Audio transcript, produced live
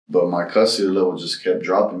but my custody level just kept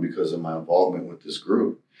dropping because of my involvement with this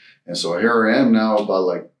group. And so here I am now about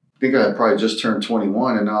like, I think I had probably just turned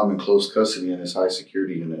 21 and now I'm in close custody in this high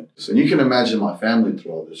security unit. So you can imagine my family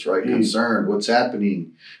through all this, right? Concerned, what's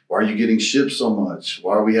happening? Why are you getting shipped so much?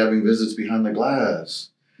 Why are we having visits behind the glass?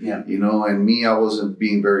 Yeah. You know, and me, I wasn't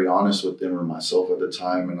being very honest with them or myself at the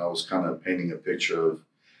time. And I was kind of painting a picture of,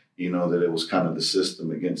 you know, that it was kind of the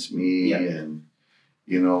system against me. And,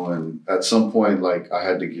 you know, and at some point, like I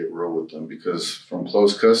had to get real with them because from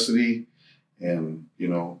close custody and, you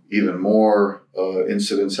know, even more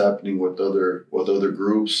incidents happening with other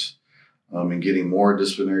groups and getting more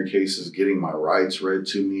disciplinary cases, getting my rights read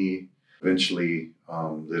to me. Eventually,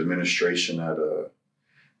 the administration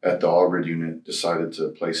at the Auburn unit decided to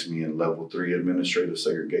place me in level 3 administrative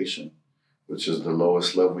segregation, which is the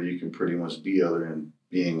lowest level you can pretty much be other than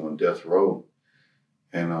being on death row.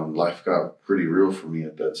 And life got pretty real for me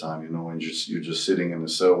at that time, you know, and you're just sitting in a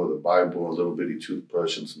cell with a Bible, a little bitty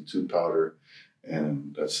toothbrush and some tooth powder,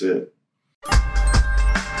 and that's it.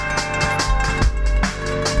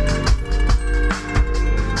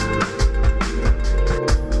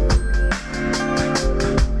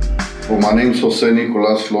 Well, my name is Jose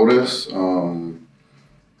Nicolas Flores. I'm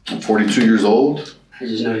 42 years old. I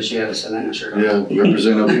just noticed you have a Selena shirt on. Yeah,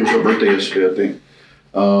 representative. It was her birthday yesterday, I think.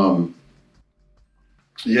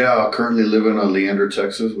 Yeah, I currently live in Leander,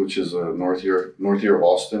 Texas, which is north here of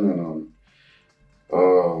Austin. And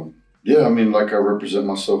yeah, I mean, like I represent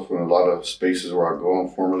myself in a lot of spaces where I go. I'm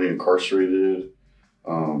formerly incarcerated.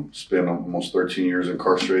 Spent almost 13 years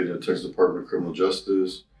incarcerated at the Texas Department of Criminal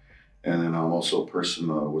Justice. And then I'm also a person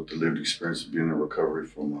with the lived experience of being in recovery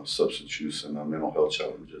from substance use and mental health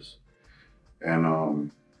challenges. And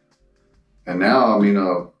now, I mean,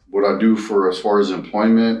 what I do for as far as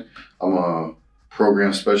employment, I'm a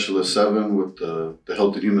program specialist 7 with the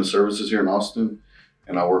Health and Human Services here in Austin.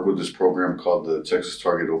 And I work with this program called the Texas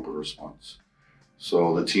Target Opioid Response.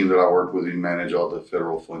 So the team that I work with, we manage all the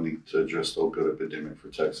federal funding to address the opioid epidemic for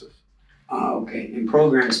Texas. Okay, and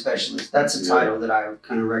program specialist, that's a title that I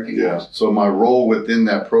kind of recognize. Yeah, so my role within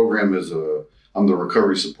that program is I'm the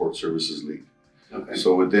Recovery Support Services Lead. Okay.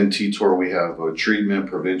 So within TTOR, we have treatment,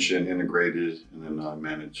 prevention, integrated, and then I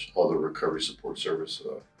manage all the recovery support service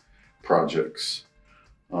projects.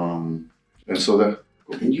 And so that.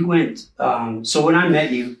 And you went, so when I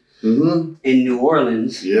met you in New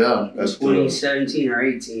Orleans, in 2017 or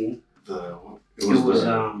 18, it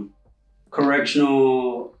was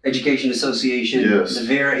Correctional Education Association, the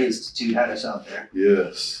Vera Institute had us out there.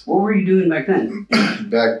 Yes. What were you doing back then?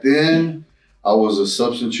 Back then, I was a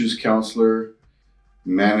substance use counselor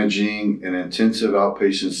managing an intensive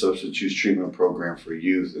outpatient substance use treatment program for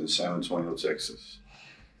youth in San Antonio, Texas.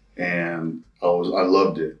 And I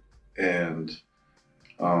loved it. And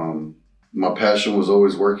my passion was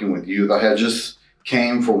always working with youth. I had just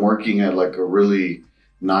came from working at like a really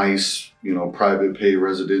nice, you know, private pay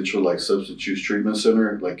residential like substance use treatment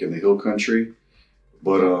center, like in the Hill Country.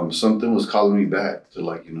 But something was calling me back to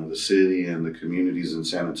like, you know, the city and the communities in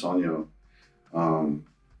San Antonio. And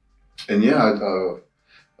yeah,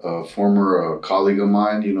 a former colleague of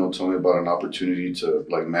mine, you know, told me about an opportunity to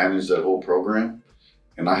like manage that whole program.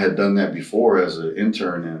 And I had done that before as an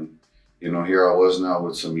intern. And, you know, here I was now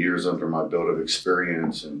with some years under my belt of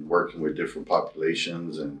experience and working with different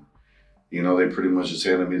populations. And, you know, they pretty much just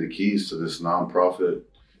handed me the keys to this nonprofit,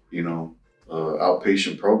 you know,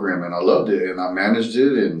 outpatient program. And I loved it and I managed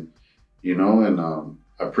it and, you know, and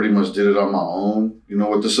I pretty much did it on my own, you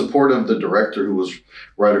know, with the support of the director who was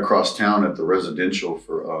right across town at the residential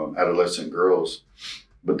for adolescent girls.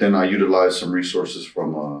 But then I utilized some resources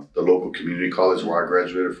from the local community college where I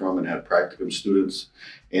graduated from and had practicum students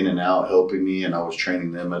in and out helping me, and I was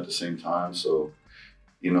training them at the same time. So,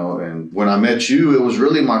 you know, and when I met you, it was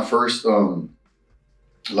really my first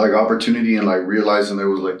like opportunity and like realizing there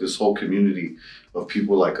was like this whole community of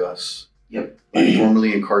people like us. Yep. Like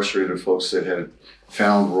formerly incarcerated folks that had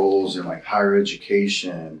found roles in like higher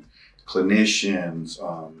education, clinicians,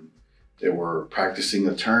 they were practicing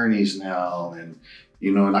attorneys now. And,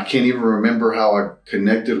 you know, and I can't even remember how I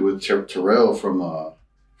connected with Terrell from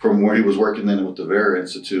where he was working then with the Vera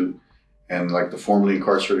Institute and like the formerly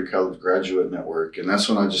incarcerated college graduate network. And that's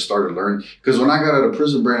when I just started learning. Because when I got out of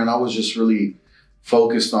prison, Brandon, I was just really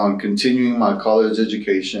focused on continuing my college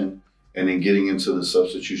education and then getting into the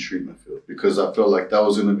substance use treatment field because I felt like that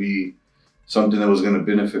was going to be something that was going to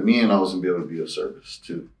benefit me and I was going to be able to be of service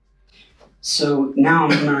too. So now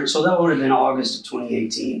so that would have been August of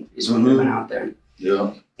 2018 is when we went out there.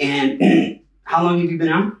 Yeah. And how long have you been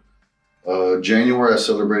out? January, I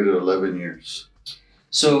celebrated 11 years.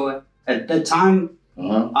 So at that time,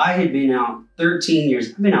 I had been out 13 years.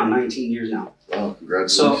 I've been out 19 years now. Wow,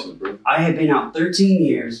 congratulations, bro. I had been out 13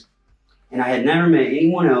 years, and I had never met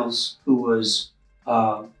anyone else who was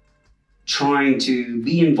trying to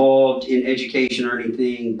be involved in education or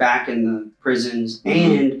anything back in the prisons,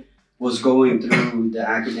 and was going through the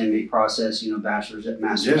academic process, bachelor's and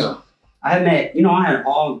master's. Yeah. I had met, I had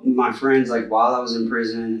all my friends like while I was in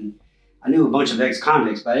prison, and I knew a bunch of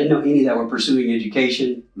ex-convicts, but I didn't know any that were pursuing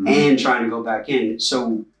education and trying to go back in.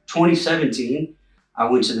 So 2017, I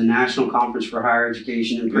went to the National Conference for Higher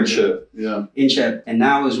Education in prison. In CHEP. And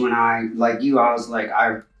that was when I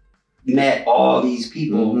met all these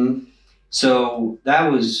people. So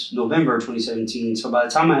that was November 2017. So by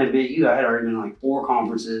the time I had met you, I had already been 4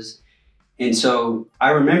 conferences. And so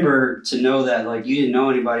I remember to know that you didn't know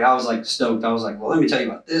anybody. I was stoked. I was well, let me tell you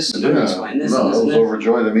about this and let me explain this. I was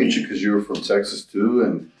overjoyed to meet you because you were from Texas too,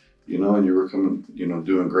 and and you were coming,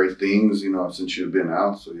 doing great things, since you'd been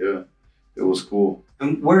out. So yeah, it was cool.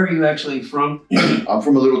 And where are you actually from? I'm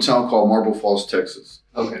from a little town called Marble Falls, Texas.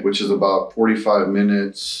 Okay. Which is about 45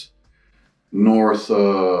 minutes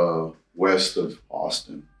northwest of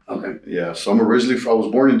Austin. Okay. Yeah, so I was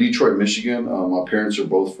born in Detroit, Michigan. My parents are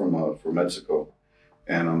both from Mexico,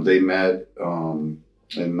 and they met in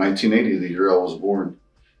 1980, the year I was born,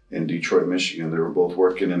 in Detroit, Michigan. They were both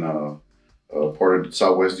working in a part of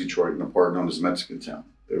Southwest Detroit in a part known as Mexican Town.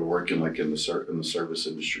 They were working in the service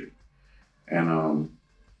industry, and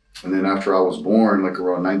then after I was born,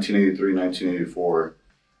 around 1983, 1984,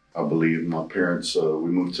 I believe, my parents we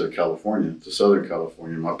moved to California, to Southern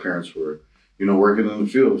California. My parents were working in the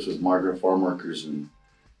fields as migrant farm workers, and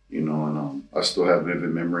I still have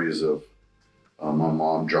vivid memories of my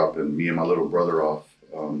mom dropping me and my little brother off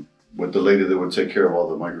with the lady that would take care of all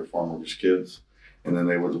the migrant farm workers' kids, and then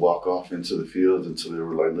they would walk off into the fields until they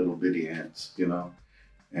were like little bitty ants,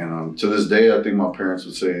 And to this day, I think my parents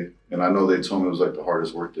would say, and I know they told me it was the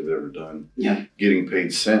hardest work they've ever done. Yeah. Getting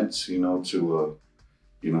paid cents, to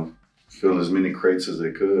fill as many crates as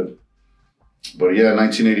they could. But yeah, in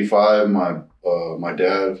 1985, my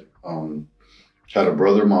dad had a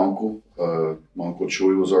brother, my uncle. My Uncle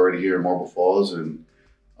Chewy was already here in Marble Falls, and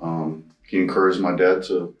he encouraged my dad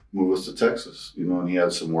to move us to Texas, and he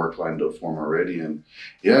had some work lined up for him already. And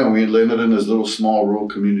yeah, we landed in this little small rural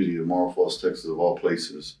community of Marble Falls, Texas, of all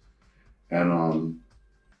places. And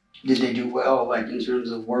did they do well, in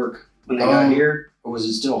terms of work when they got here? Or was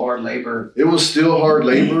it still hard labor? It was still hard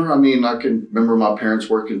labor. I mean, I can remember my parents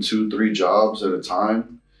working 2-3 jobs at a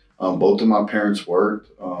time. Both of my parents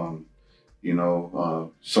worked.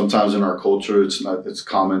 Sometimes in our culture, it's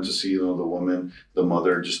common to see, the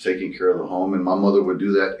mother just taking care of the home. And my mother would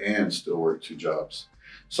do that and still work 2 jobs.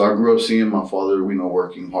 So I grew up seeing my father,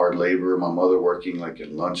 working hard labor, my mother working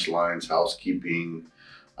in lunch lines, housekeeping.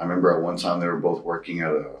 I remember at one time they were both working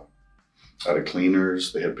at a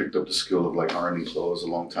cleaners. They had picked up the skill of ironing clothes a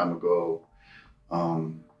long time ago.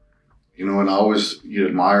 And I always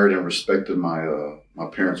admired and respected my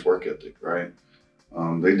parents' work ethic, right?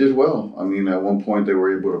 They did well. I mean, at one point they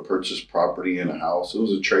were able to purchase property in a house. It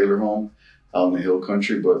was a trailer home out in the hill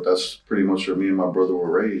country, but that's pretty much where me and my brother were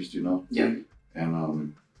raised, Yeah.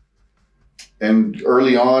 And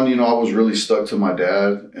early on, I was really stuck to my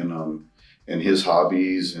dad and his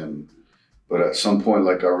hobbies, but at some point,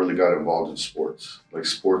 I really got involved in sports.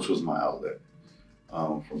 Sports was my outlet.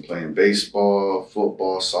 From playing baseball,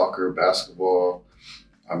 football, soccer, basketball.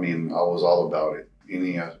 I mean, I was all about it.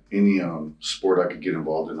 Any sport I could get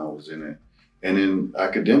involved in, I was in it. And in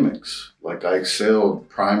academics, I excelled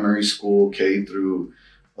primary school, K through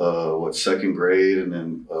 2nd grade, and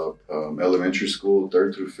then elementary school,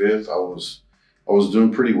 3rd through 5th. I was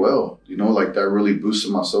doing pretty well, that really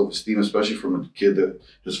boosted my self-esteem, especially from a kid that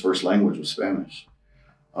his first language was Spanish.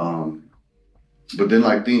 But then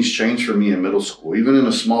things changed for me in middle school. Even in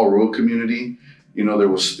a small rural community, there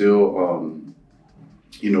was still,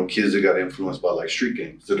 kids that got influenced by street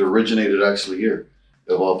gangs that originated actually here,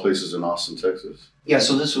 of all places in Austin, Texas. Yeah,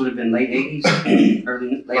 so this would have been late 80s?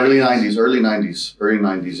 early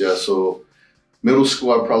 90s, yeah. So middle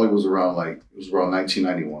school, I probably was around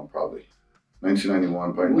 1991, probably.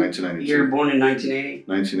 1991, probably 1992. You were born in 1980?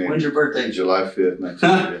 1980. When's your birthday? July 5th,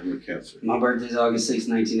 1980. I'm a Cancer. My birthday's August 6th,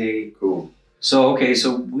 1980. Cool. So,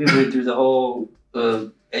 we went through the whole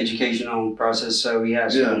educational process. So,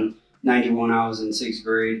 from 91, I was in 6th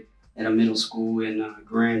grade at a middle school in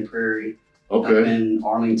Grand Prairie. Okay. Up in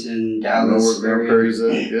Arlington, Dallas. I know where Grand Prairie's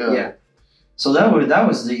at, yeah. Yeah. So that was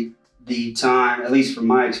the time, at least from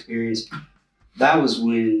my experience, that was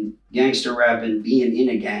when gangster rap and being in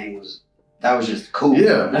a gang was just cool.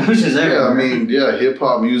 Yeah. That was just everywhere. Yeah, I mean, hip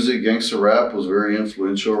hop music, gangster rap was very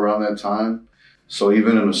influential around that time. So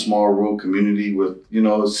even in a small rural community with, you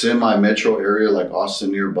know, semi-metro area like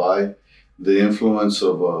Austin nearby, the influence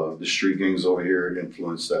of the street gangs over here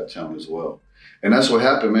influenced that town as well. And that's what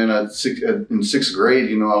happened, man. In sixth grade,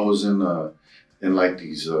 you know, I was in like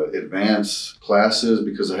these advanced classes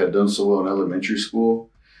because I had done so well in elementary school.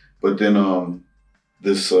 But then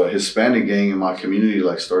this Hispanic gang in my community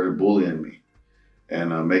like started bullying me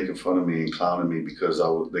and making fun of me and clowning me because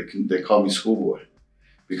they called me schoolboy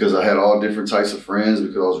because I had all different types of friends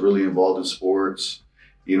because I was really involved in sports.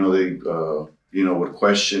 You know, they would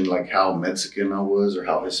question like how Mexican I was or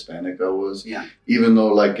how Hispanic I was. Yeah. Even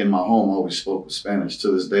though like in my home I always spoke with Spanish.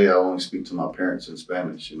 To this day I only speak to my parents in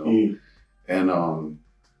Spanish, you know. Mm.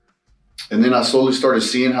 And then I slowly started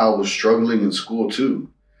seeing how I was struggling in school too.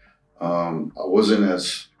 I wasn't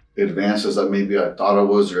as advanced as maybe I thought I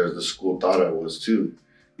was or as the school thought I was too.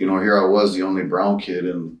 You know, here I was the only brown kid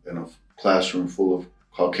in a classroom full of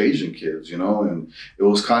Caucasian kids, you know, and it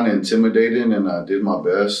was kind of intimidating and I did my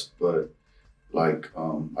best, but like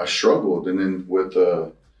I struggled. And then with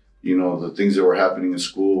you know, the things that were happening in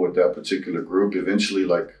school with that particular group, eventually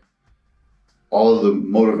like all of the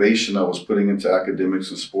motivation I was putting into academics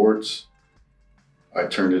and sports, I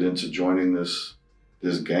turned it into joining this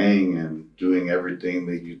gang and doing everything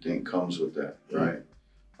that you think comes with that, right?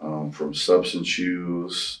 From substance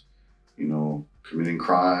use, you know, committing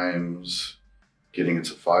crimes, getting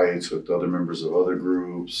into fights with other members of other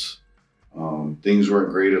groups. Things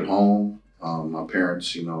weren't great at home. My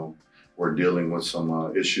parents, you know, were dealing with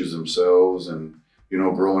some issues themselves. And, you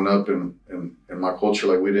know, growing up in my culture,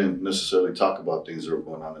 like we didn't necessarily talk about things that were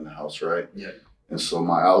going on in the house, right? Yeah. And so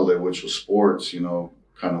my outlet, which was sports, you know,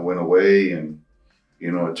 kind of went away and,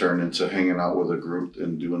 you know, it turned into hanging out with a group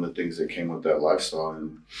and doing the things that came with that lifestyle.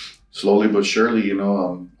 And slowly but surely, you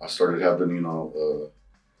know, I started having, you know,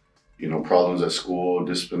 problems at school,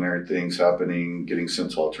 disciplinary things happening, getting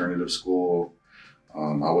sent to alternative school.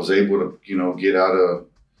 I was able to, you know, get out of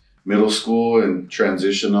middle school and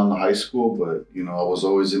transition on to high school, but, you know, I was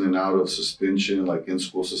always in and out of suspension, like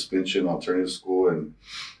in-school suspension, alternative school. And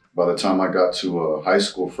by the time I got to high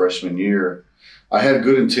school freshman year, I had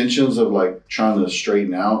good intentions of like trying to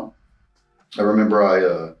straighten out. I remember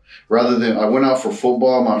I went out for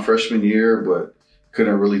football my freshman year, but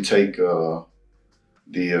couldn't really take the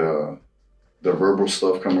verbal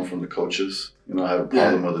stuff coming from the coaches. You know, I had a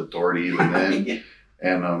problem with authority even then. Yeah.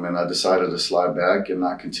 And I decided to slide back and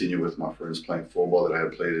not continue with my friends playing football that I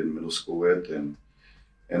had played in middle school with. And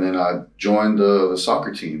then I joined the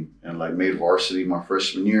soccer team and like made varsity my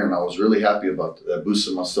freshman year. And I was really happy about that. That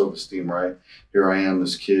boosted my self-esteem, right? Here I am,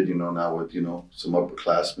 this kid, you know, now with, you know, some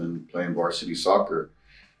upperclassmen playing varsity soccer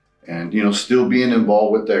and, you know, still being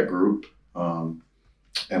involved with that group.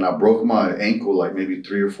 And I broke my ankle like maybe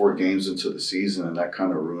 3 or 4 games into the season, and that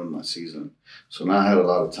kind of ruined my season. So now I had a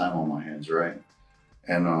lot of time on my hands, right?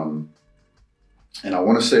 And I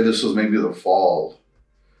want to say this was maybe the fall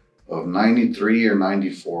of 93 or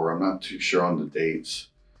 94. I'm not too sure on the dates.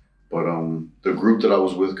 But the group that I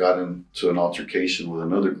was with got into an altercation with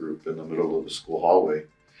another group in the middle of the school hallway.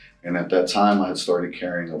 And at that time, I had started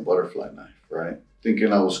carrying a butterfly knife, right?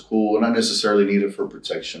 Thinking I was cool and not necessarily needed for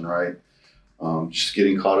protection, right? Just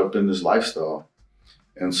getting caught up in this lifestyle.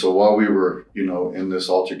 And so while we were, you know, in this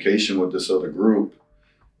altercation with this other group,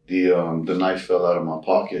 the knife fell out of my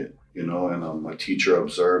pocket, you know, and my teacher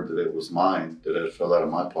observed that it was mine, that it fell out of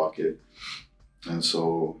my pocket. And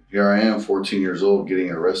so here I am, 14 years old,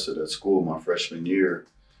 getting arrested at school my freshman year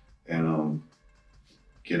and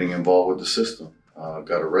getting involved with the system.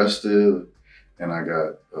 Got arrested and I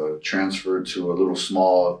got transferred to a little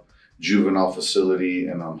small juvenile facility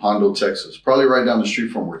in Hondo, Texas, probably right down the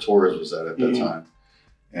street from where Torres was at that time.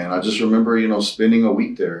 And I just remember, you know, spending a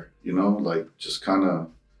week there, you know, like just kind of,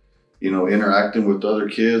 you know, interacting with other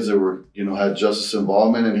kids that were, you know, had justice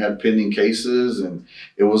involvement and had pending cases. And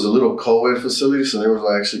it was a little co-ed facility. So there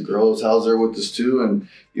was actually girls housed there with us too. And,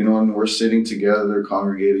 you know, and we're sitting together,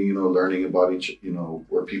 congregating, you know, learning about each, you know,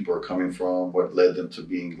 where people are coming from, what led them to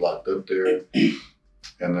being locked up there.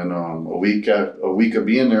 And then a week of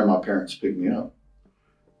being there, my parents picked me up.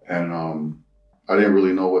 And I didn't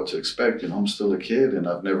really know what to expect. You know, I'm still a kid and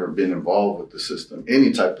I've never been involved with the system,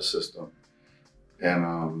 any type of system.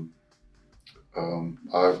 And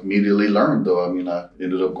I immediately learned, though. I mean, I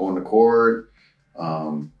ended up going to court.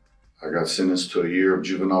 I got sentenced to a year of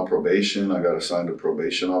juvenile probation. I got assigned a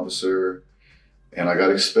probation officer. And I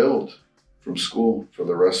got expelled from school for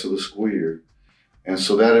the rest of the school year. And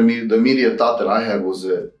so that the immediate thought that I had was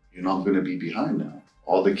that, you know, I'm going to be behind now.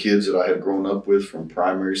 All the kids that I had grown up with from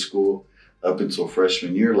primary school up until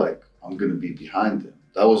freshman year, like, I'm going to be behind them.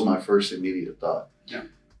 That was my first immediate thought. Yeah.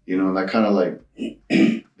 you know, and that kind of like,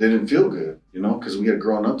 didn't feel good, you know, because we had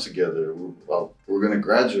grown up together. We're going to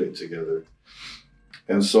graduate together.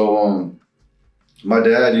 And so my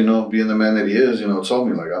dad, you know, being the man that he is, you know, told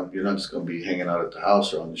me, like, you're not just going to be hanging out at the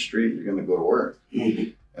house or on the street. You're going to go to work.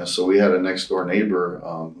 Mm-hmm. And so we had a next door neighbor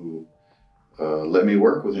who let me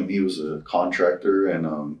work with him. He was a contractor,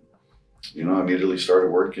 and, you know, I immediately started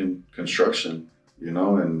working construction, you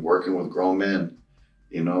know, and working with grown men,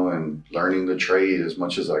 you know, and learning the trade as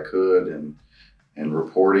much as I could, and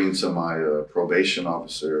reporting to my probation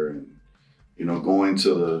officer, and, you know, going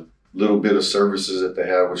to the little bit of services that they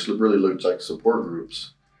have, which really looked like support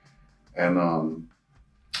groups. And,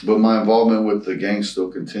 but my involvement with the gang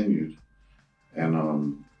still continued.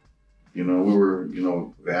 And, you know, we were, you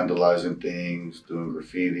know, vandalizing things, doing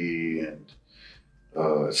graffiti. And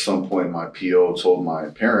at some point, my PO told my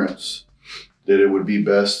parents that it would be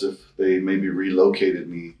best if they maybe relocated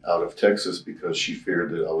me out of Texas, because she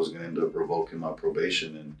feared that I was going to end up revoking my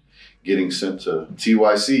probation and getting sent to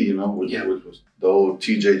TYC, you know, which was the old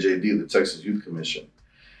TJJD, the Texas Youth Commission.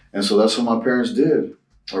 And so that's what my parents did.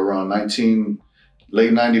 Around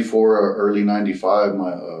late 94 or early 95,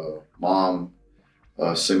 my mom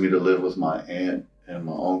sent me to live with my aunt and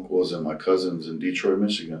my uncles and my cousins in Detroit,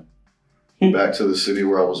 Michigan, back to the city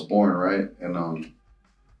where I was born, right? And,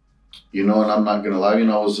 you know, and I'm not going to lie, you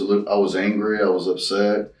know, I was angry, I was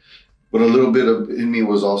upset. But a little bit of in me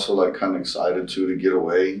was also like kind of excited to get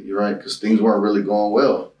away, you're right, because things weren't really going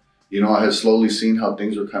well. You know, I had slowly seen how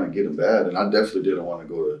things were kind of getting bad, and I definitely didn't want to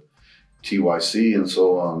go to TYC. And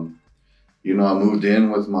so, you know, I moved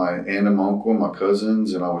in with my aunt and my uncle and my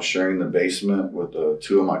cousins, and I was sharing the basement with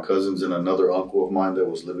two of my cousins and another uncle of mine that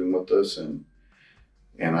was living with us. And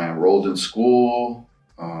I enrolled in school.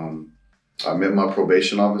 I met my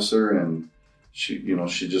probation officer, and she, you know,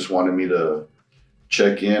 she just wanted me to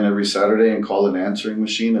check in every Saturday and call an answering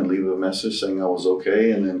machine and leave a message saying I was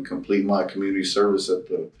okay, and then complete my community service at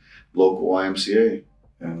the local YMCA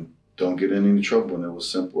and don't get in any trouble. And it was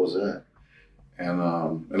simple as that.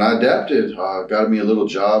 And I adapted. I got me a little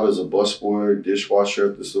job as a busboy,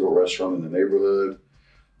 dishwasher at this little restaurant in the neighborhood.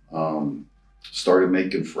 Started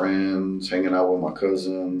making friends, hanging out with my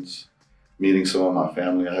cousins, meeting some of my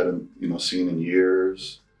family I hadn't, you know, seen in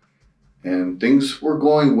years. And things were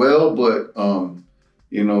going well, but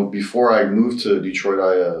you know, before I moved to Detroit,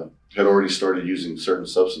 I had already started using certain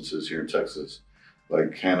substances here in Texas,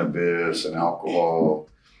 like cannabis and alcohol.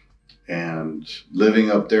 And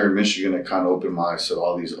living up there in Michigan, it kind of opened my eyes to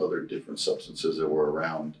all these other different substances that were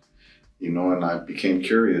around, you know, and I became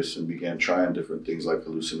curious and began trying different things like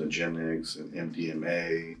hallucinogenics and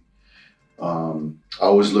MDMA. I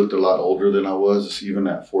always looked a lot older than I was, even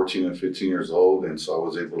at 14 and 15 years old. And so I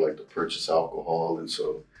was able to purchase alcohol. And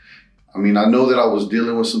so, I mean, I know that I was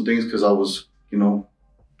dealing with some things because I was, you know,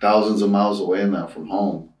 thousands of miles away now from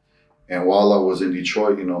home. And while I was in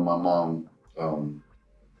Detroit, you know, my mom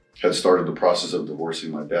had started the process of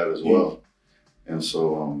divorcing my dad as well. And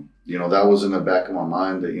so, you know, that was in the back of my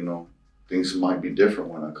mind that, you know, things might be different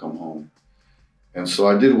when I come home. And so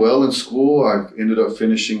I did well in school. I ended up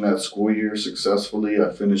finishing that school year successfully.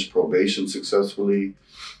 I finished probation successfully.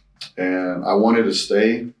 And I wanted to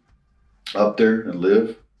stay up there and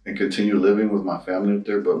live and continue living with my family up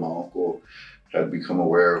there. But my uncle had become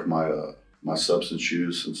aware of my substance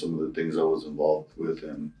use and some of the things I was involved with.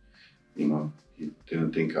 And, you know, he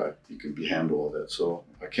didn't think he could handle all that. So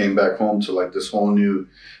I came back home to this whole new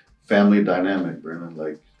family dynamic, Brandon.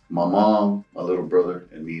 Like my mom, my little brother,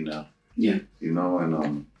 and me now. Yeah. You know,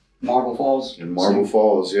 and Marble Falls. In Marble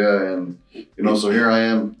Falls, yeah. And, you know, so here I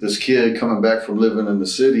am, this kid coming back from living in the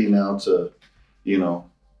city now to, you know,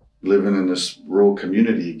 living in this rural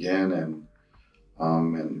community again.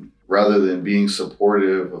 And rather than being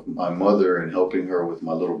supportive of my mother and helping her with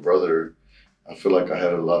my little brother, I feel like I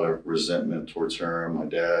had a lot of resentment towards her and my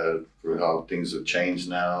dad for how things have changed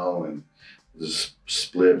now, and this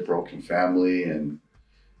split, broken family. And,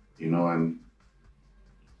 you know, and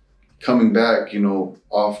coming back, you know,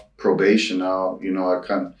 off probation now, you know, I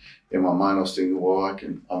kind of, in my mind, I was thinking, well,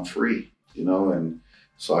 I'm free, you know, and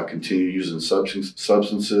so I continued using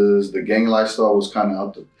substances. The gang lifestyle was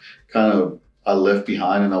I left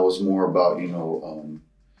behind, and I was more about, you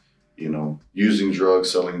know, using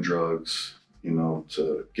drugs, selling drugs, you know,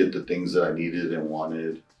 to get the things that I needed and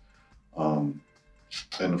wanted. And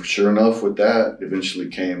sure enough, with that, eventually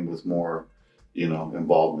came with more, you know,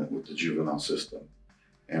 involvement with the juvenile system.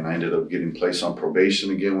 And I ended up getting placed on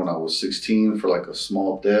probation again when I was 16 for a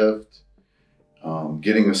small theft,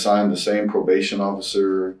 getting assigned the same probation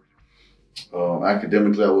officer.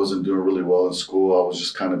 Academically, I wasn't doing really well in school. I was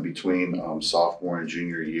just kind of between sophomore and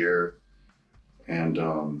junior year.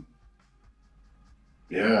 And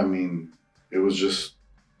yeah, I mean, it was just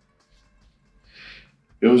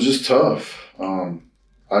tough.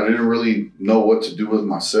 I didn't really know what to do with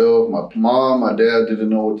myself. My mom, my dad didn't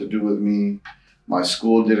know what to do with me. My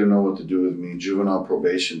school didn't know what to do with me. Juvenile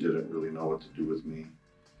probation didn't really know what to do with me.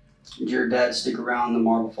 Did your dad stick around the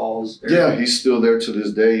Marble Falls area? Yeah, he's still there to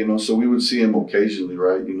this day, you know, so we would see him occasionally,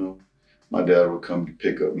 right? You know, my dad would come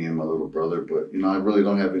pick up me and my little brother, but, you know, I really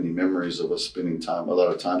don't have any memories of us spending a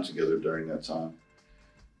lot of time together during that time.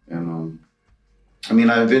 And, I mean,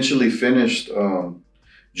 I eventually finished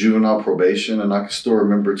juvenile probation, and I can still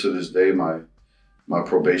remember to this day my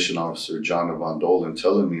probation officer, John Von Dolan,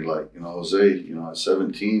 telling me, like, you know, Jose, you know, at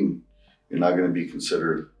 17, you're not going to be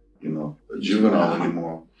considered, you know, a juvenile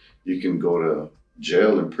anymore. You can go to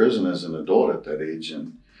jail and prison as an adult at that age.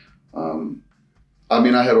 And I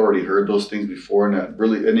mean, I had already heard those things before,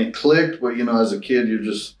 and it clicked. But, you know, as a kid, you're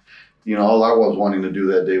just, you know, all I was wanting to do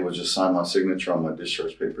that day was just sign my signature on my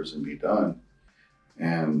discharge papers and be done.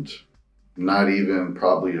 And not even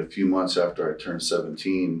probably a few months after I turned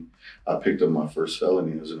 17, I picked up my first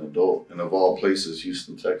felony as an adult, and of all places,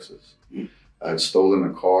 Houston, Texas. I had stolen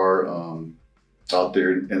a car out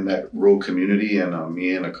there in that rural community, and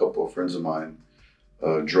me and a couple of friends of mine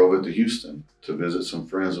drove it to Houston to visit some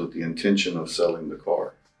friends with the intention of selling the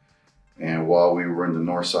car. And while we were in the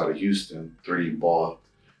north side of Houston, 3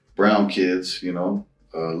 brown kids, you know,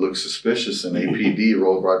 looked suspicious, and APD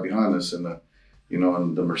rolled right behind us in the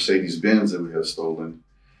Mercedes Benz that we had stolen.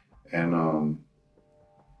 And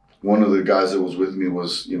one of the guys that was with me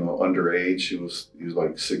was, you know, underage. He was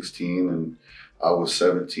like 16 and I was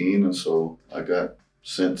 17. And so I got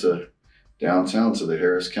sent to downtown to the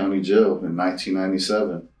Harris County Jail in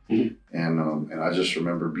 1997. And I just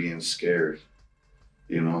remember being scared,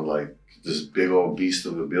 you know, like this big old beast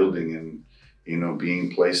of a building, and, you know,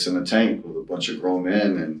 being placed in a tank with a bunch of grown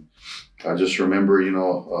men. And I just remember, you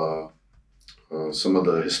know, some of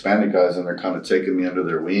the Hispanic guys in there kind of taking me under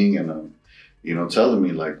their wing and, you know, telling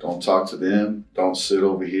me, like, don't talk to them, don't sit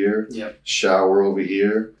over here, shower over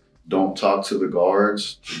here, don't talk to the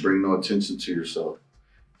guards, bring no attention to yourself.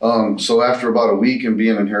 So after about a week and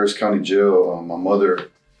being in Harris County Jail, my mother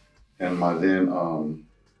and my then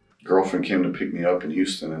girlfriend came to pick me up in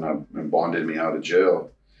Houston and bonded me out of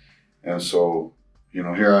jail. And so, you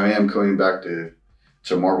know, here I am coming back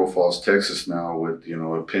to Marble Falls, Texas now with, you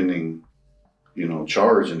know, a pending, you know,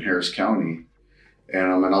 charge in Harris County.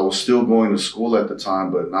 And I was still going to school at the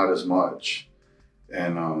time, but not as much.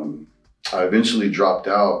 And I eventually dropped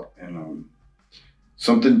out, and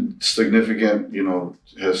something significant, you know,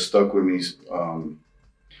 has stuck with me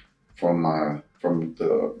from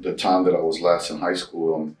the time that I was last in high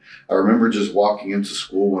school. I remember just walking into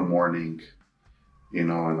school one morning, you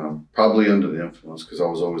know, and probably under the influence, because I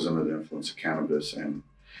was always under the influence of cannabis. And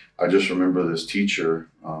I just remember this teacher,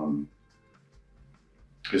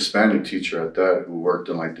 Hispanic teacher at that, who worked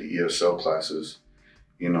in like the ESL classes,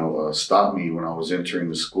 you know, stopped me when I was entering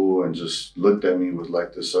the school and just looked at me with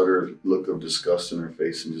like this utter look of disgust in her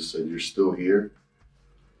face and just said, "You're still here?"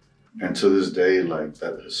 And to this day, like,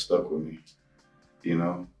 that has stuck with me, you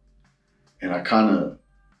know? And I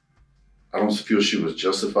don't feel she was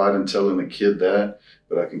justified in telling a kid that,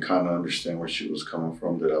 but I can kind of understand where she was coming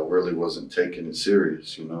from, that I really wasn't taking it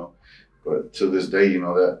serious, you know? But to this day, you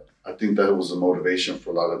know, that I think that was the motivation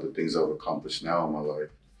for a lot of the things I've accomplished now in my life.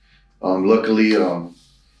 Luckily,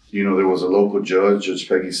 you know, there was a local judge, Judge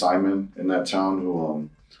Peggy Simon, in that town who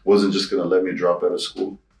wasn't just going to let me drop out of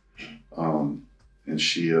school. And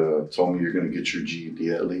she told me, "You're going to get your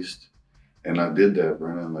GED at least." And I did that,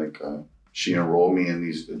 Brandon. Like, she enrolled me in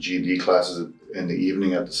these GED classes in the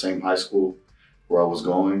evening at the same high school where I was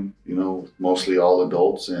going, you know, mostly all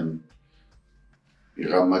adults. And you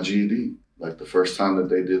got my GED. Like, the first time that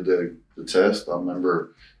they did the test, I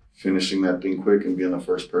remember finishing that thing quick and being the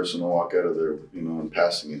first person to walk out of there, you know, and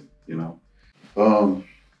passing it, you know.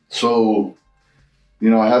 So, you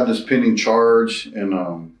know, I had this pending charge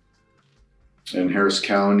in Harris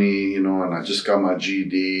County, you know, and I just got my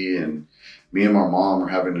GED, and me and my mom were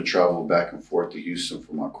having to travel back and forth to Houston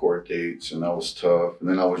for my court dates, and that was tough. And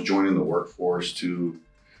then I was joining the workforce too,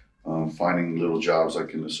 finding little jobs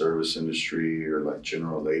like in the service industry or like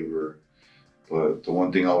general labor. But the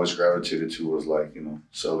one thing I always gravitated to was, like, you know,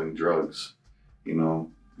 selling drugs, you know,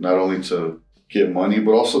 not only to get money,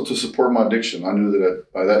 but also to support my addiction. I knew that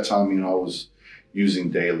by that time, you know, I was using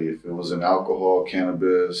daily, if it was in alcohol,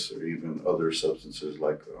 cannabis, or even other substances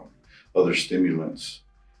like other stimulants.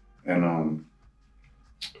 And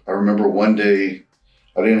I remember one day,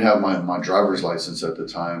 I didn't have my driver's license at the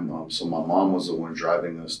time. So my mom was the one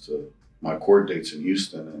driving us to my court dates in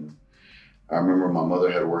Houston. And I remember my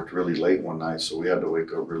mother had worked really late one night, so we had to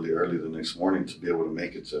wake up really early the next morning to be able to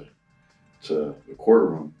make it to the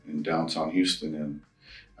courtroom in downtown Houston. And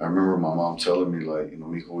I remember my mom telling me, like,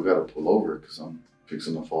 Miko, we got to pull over because I'm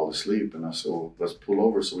fixing to fall asleep. And I said, well, let's pull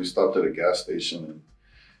over. So we stopped at a gas station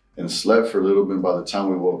and slept for a little bit. By the time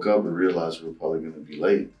we woke up, we realized we were probably going to be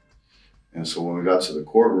late. And so when we got to the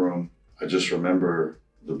courtroom, I just remember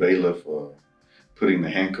the bailiff putting the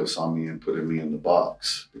handcuffs on me and putting me in the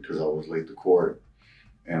box because I was late to court.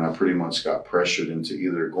 And I pretty much got pressured into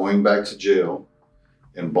either going back to jail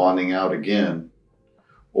and bonding out again,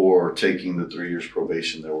 or taking the 3 years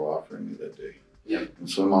probation they were offering me that day. Yep. And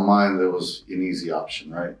so in my mind, there was an easy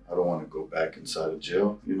option, right? I don't want to go back inside of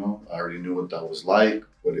jail, I already knew what that was like,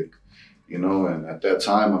 and at that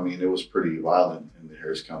time, I mean, it was pretty violent in the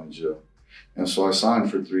Harris County jail. And so I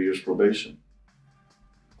signed for 3 years probation.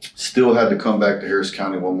 Still had to come back to Harris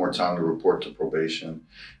County one more time to report to probation.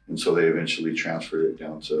 And so they eventually transferred it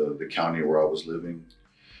down to the county where I was living.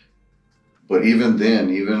 But even then,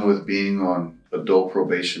 even with being on adult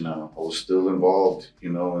probation now, I was still involved,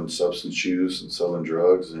 in substance use and selling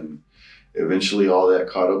drugs. And eventually all that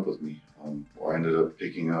caught up with me, where I ended up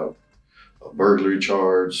picking up a burglary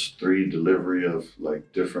charge, 3 delivery of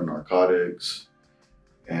like different narcotics.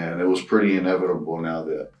 And it was pretty inevitable now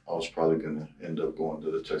that I was probably going to end up going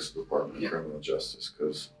to the Texas Department of Criminal Justice,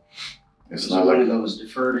 because it's not like one of those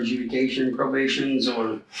deferred adjudication probations,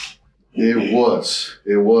 or... It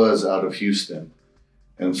was out of Houston.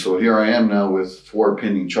 And so here I am now with 4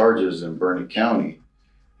 pending charges in Burnett County,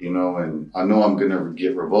 and I know I'm going to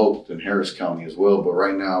get revoked in Harris County as well. But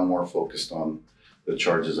right now I'm more focused on the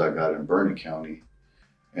charges I got in Burnett County.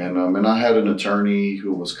 And I had an attorney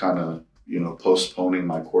who was kind of, postponing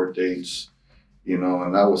my court dates,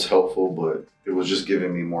 and that was helpful, but it was just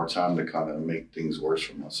giving me more time to kind of make things worse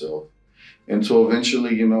for myself. And so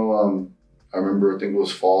eventually, I remember, I think it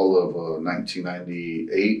was fall of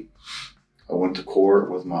 1998. I went to court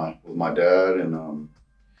with my dad, and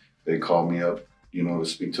they called me up, to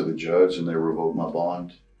speak to the judge, and they revoked my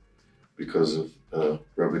bond because of the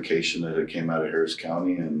revocation that had came out of Harris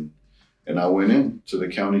County. And I went in to the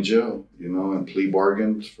county jail, and plea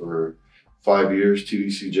bargained for 5 years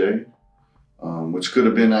TDCJ, which could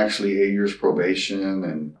have been actually 8 years probation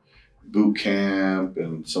and boot camp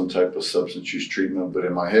and some type of substance use treatment. But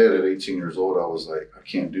in my head at 18 years old, I was like, I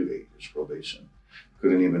can't do 8 years probation.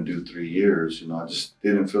 Couldn't even do 3 years. I just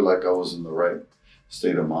didn't feel like I was in the right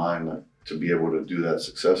state of mind to be able to do that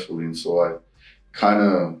successfully. And so I kind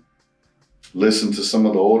of listened to some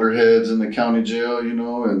of the older heads in the county jail,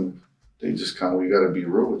 and they just we got to be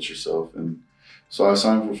real with yourself. And so I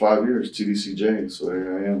signed for 5 years TDCJ. So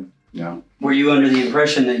here I am. Yeah. Were you under the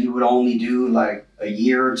impression that you would only do like a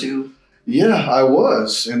year or two? Yeah, I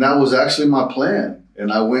was. And that was actually my plan.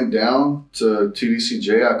 And I went down to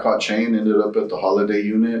TDCJ. I caught chain, ended up at the Holiday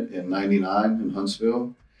Unit in 99 in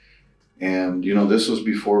Huntsville. And, this was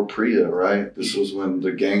before PREA, right? This was when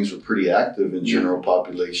the gangs were pretty active in general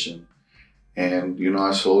population. And,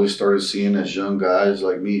 I slowly started seeing as young guys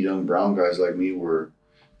like me, young brown guys like me, were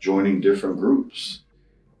joining different groups.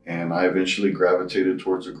 And I eventually gravitated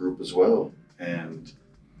towards a group as well. And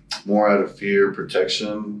more out of fear,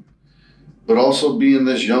 protection, but also being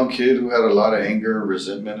this young kid who had a lot of anger and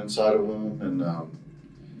resentment inside of him. And,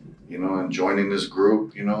 and joining this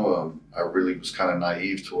group, I really was kind of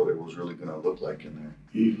naive to what it was really going to look like in there.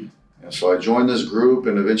 Mm-hmm. And so I joined this group,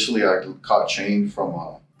 and eventually I caught chain from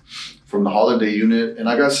the Holiday Unit. And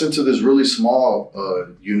I got sent to this really small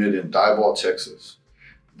unit in Diboll, Texas.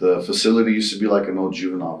 The facility used to be like an old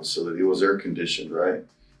juvenile facility. It was air conditioned, right?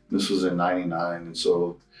 This was in 99. And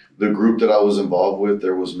so the group that I was involved with,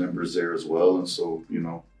 there was members there as well. And so,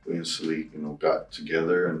 we instantly, got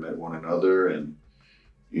together and met one another, and,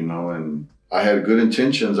 and I had good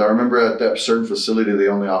intentions. I remember at that certain facility, they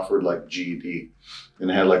only offered like GED, and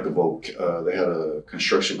they had like they had a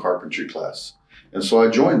construction carpentry class. And so I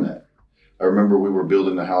joined that. I remember we were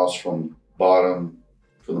building the house from the bottom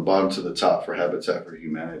to the top for Habitat for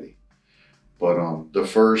Humanity. But the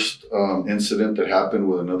first incident that happened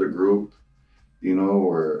with another group,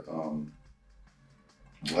 where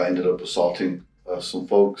I ended up assaulting some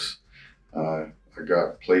folks. I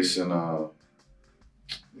got placed in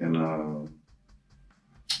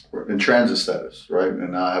transit status, right?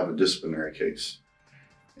 And now I have a disciplinary case.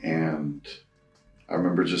 And I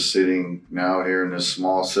remember just sitting now here in this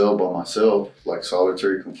small cell by myself, like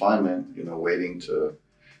solitary confinement, waiting to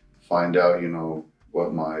find out,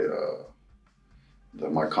 what my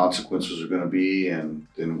consequences are going to be, and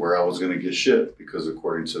then where I was going to get shipped, because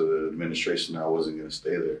according to the administration, I wasn't going to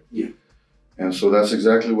stay there. Yeah. And so that's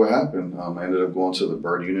exactly what happened. I ended up going to the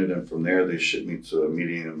Bird unit, and from there they shipped me to a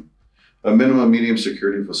minimum medium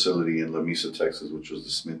security facility in La Mesa, Texas, which was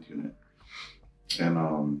the Smith unit.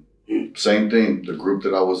 And same thing, the group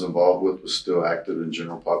that I was involved with was still active in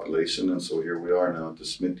general population, and so here we are now at the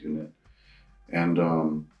Smith unit.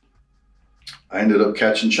 And I ended up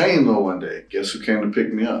catching chain though one day. Guess who came to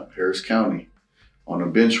pick me up? Harris County on a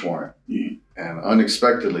bench warrant. And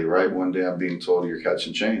unexpectedly, right, one day I'm being told you're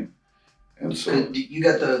catching chain. And so you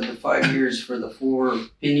got the 5 years for the 4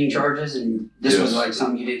 pending charges, and this was like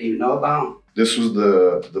something you didn't even know about? This was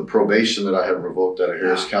the probation that I had revoked out of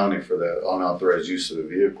Harris County for that unauthorized use of a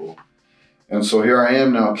vehicle. And so here I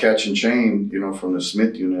am now catching chain, you know, from the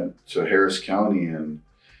Smith unit to Harris County.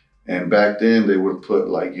 And back then they would put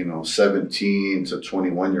like, you know, 17 to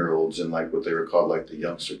 21-year-olds in like what they were called like the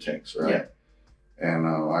youngster tanks, right? Yeah. And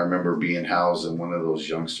I remember being housed in one of those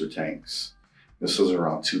youngster tanks. This was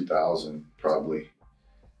around 2000 probably.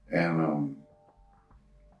 And,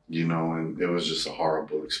 you know, and it was just a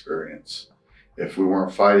horrible experience. If we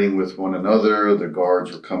weren't fighting with one another, the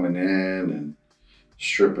guards were coming in and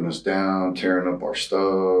stripping us down, tearing up our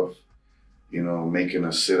stuff, you know, making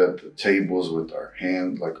us sit at the tables with our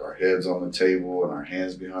hands, like our heads on the table and our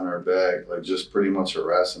hands behind our back, like just pretty much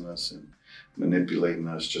harassing us and manipulating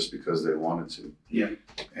us just because they wanted to. Yeah.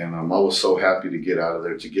 And I was so happy to get out of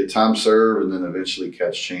there, to get time served and then eventually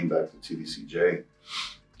catch chain back to TDCJ.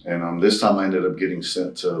 And this time I ended up getting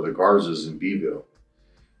sent to the Garzas in Beeville.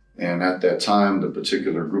 And at that time, the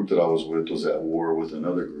particular group that I was with was at war with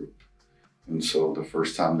another group. And so the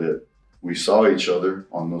first time that we saw each other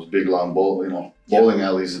on those big long bowling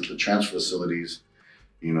alleys at the transfer facilities,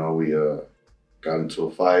 you know, we got into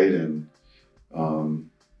a fight and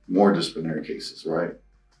more disciplinary cases, right?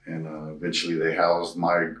 And eventually they housed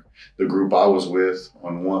the group I was with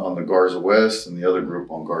on the Garza West and the other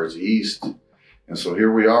group on Garza East. And so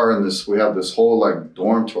here we are we have this whole like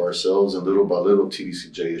dorm to ourselves, and little by little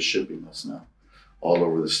TDCJ is shipping us now all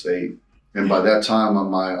over the state. And by that time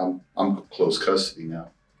I'm close custody now.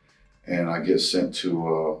 And I get sent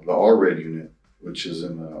to the All-Red unit, which is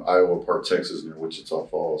in Iowa Park, Texas, near Wichita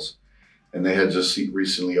Falls. And they had just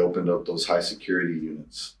recently opened up those high security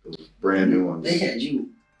units, those brand new ones. They had you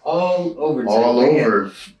all over. All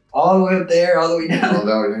over. All the way up there, all the way down. All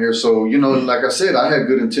down here. So, you know, like I said, I had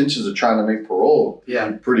good intentions of trying to make parole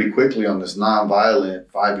pretty quickly on this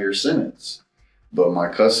non-violent 5-year sentence. But my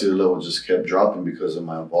custody level just kept dropping because of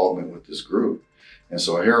my involvement with this group. And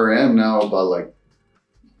so here I am now about I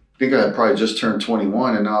think I had probably just turned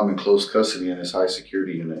 21, and now I'm in close custody in this high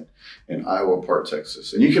security unit in Iowa Park,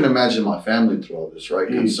 Texas. And you can imagine my family through all this, right?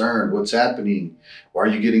 Concerned, what's happening? Why are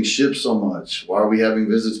you getting shipped so much? Why are we having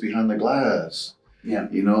visits behind the glass? Yeah.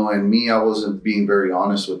 You know, and me, I wasn't being very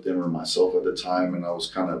honest with them or myself at the time. And I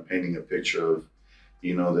was kind of painting a picture of,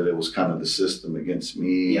 you know, that it was kind of the system against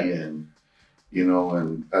me. Yeah. And, you know,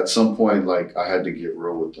 and at some point, like I had to get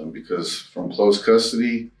real with them, because from close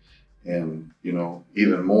custody and, you know,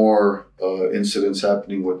 even more incidents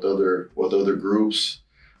happening with other groups,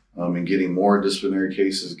 and getting more disciplinary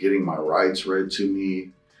cases, getting my rights read to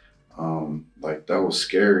me, like that was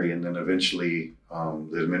scary. And then eventually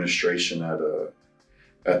the administration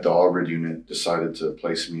at the All-Red unit decided to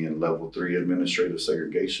place me in level 3 administrative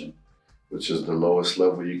segregation, which is the lowest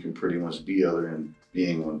level you can pretty much be other than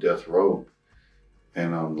being on death row.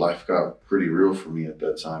 And life got pretty real for me at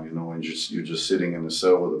that time, you know, when you're just sitting in the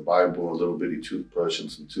cell with a Bible, a little bitty toothbrush and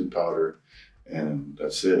some tooth powder, and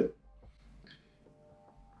that's it.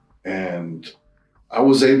 And I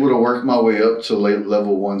was able to work my way up to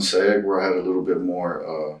level 1 seg, where I had a little bit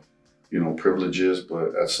more you know, privileges,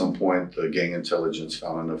 but at some point the gang intelligence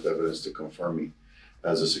found enough evidence to confirm me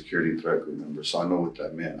as a security threat group member. So I know what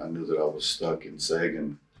that meant. I knew that I was stuck in seg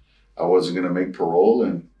and I wasn't gonna make parole,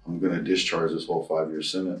 and I'm gonna discharge this whole 5-year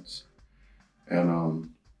sentence. And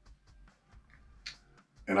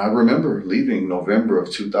I remember leaving November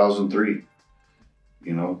of 2003,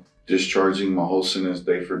 you know, discharging my whole sentence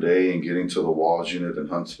day for day and getting to the Walls unit in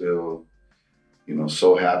Huntsville. You know,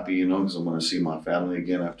 so happy, you know, because I'm going to see my family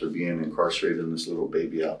again after being incarcerated in this little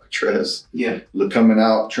baby Alcatraz. Yeah. Coming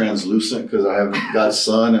out translucent because I haven't got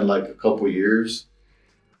sun in like a couple years.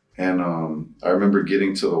 And I remember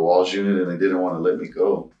getting to the Walls unit and they didn't want to let me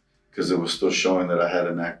go because it was still showing that I had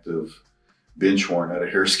an active bench warrant out of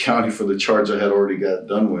Harris County for the charge I had already got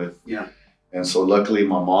done with. Yeah. And so luckily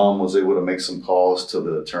my mom was able to make some calls to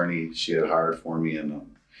the attorney she had hired for me,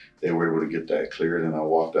 and they were able to get that cleared, and I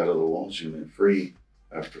walked out of the Walls unit free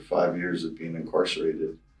after 5 years of being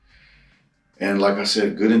incarcerated. And like I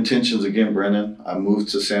said, good intentions again, Brendan. I moved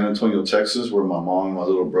to San Antonio, Texas, where my mom and my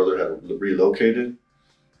little brother had relocated.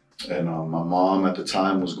 And my mom at the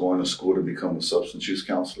time was going to school to become a substance use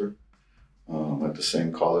counselor at the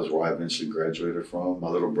same college where I eventually graduated from. My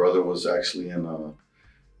little brother was actually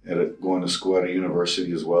going to school at a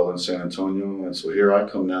university as well in San Antonio. And so here I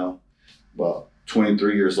come now, about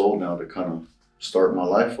 23 years old now, to kind of start my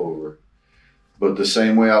life over. But the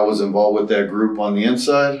same way I was involved with that group on the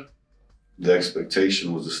inside, the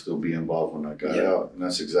expectation was to still be involved when I got out. And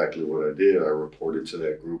that's exactly what I did. I reported to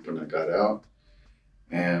that group when I got out.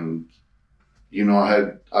 And, you know,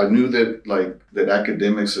 I knew that that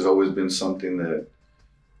academics has always been something that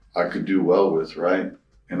I could do well with, right?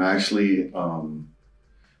 And I actually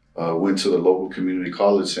went to the local community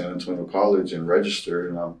college, San Antonio College, and registered,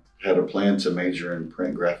 and I had a plan to major in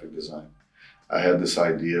print graphic design. I had this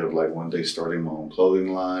idea of one day starting my own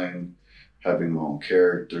clothing line, having my own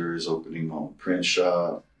characters, opening my own print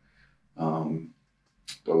shop.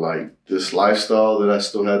 But this lifestyle that I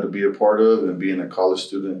still had to be a part of and being a college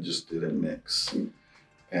student just didn't mix.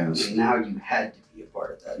 And now you had to be a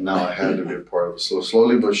part of that. Now I had to be a part of it. So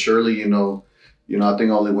slowly but surely, you know, I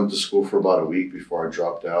think I only went to school for about a week before I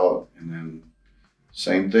dropped out. And then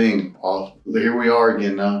same thing, here we are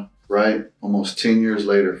again now, right? Almost 10 years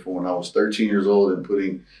later from when I was 13 years old and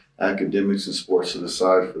putting academics and sports to the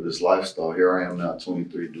side for this lifestyle. Here I am now,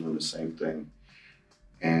 23, doing the same thing.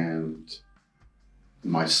 And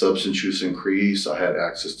my substance use increased. I had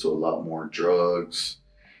access to a lot more drugs.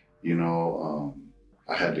 You know,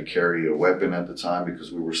 I had to carry a weapon at the time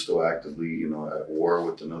because we were still actively, you know, at war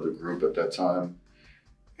with another group at that time.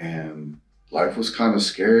 And life was kind of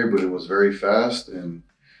scary, but it was very fast. And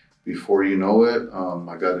before you know it,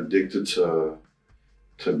 I got addicted to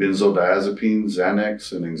benzodiazepine,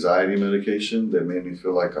 Xanax, and anxiety medication that made me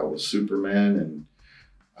feel like I was Superman. And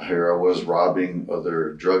here I was robbing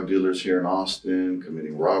other drug dealers here in Austin,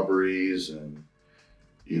 committing robberies, and,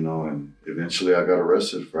 you know, and eventually I got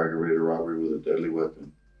arrested for aggravated robbery with a deadly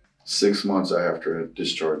weapon. 6 months after I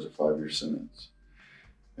discharged a 5-year sentence.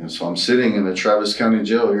 And so I'm sitting in the Travis County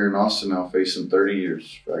Jail here in Austin now, facing 30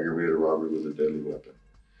 years for aggravated robbery with a deadly weapon.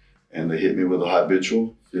 And they hit me with a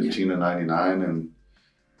habitual, 15 to 99, and,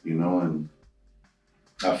 you know, and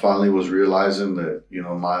I finally was realizing that, you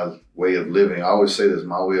know, my way of living, I always say this,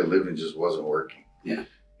 my way of living just wasn't working. Yeah.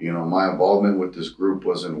 You know, my involvement with this group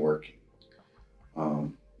wasn't working.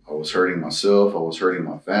 I was hurting myself, I was hurting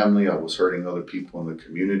my family, I was hurting other people in the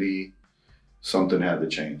community. Something had to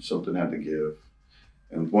change, something had to give.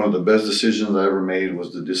 And one of the best decisions I ever made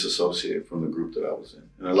was to disassociate from the group that I was in.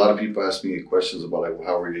 And a lot of people ask me questions about well,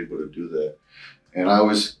 how were you able to do that? And I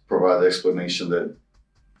always provide the explanation that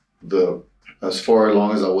as far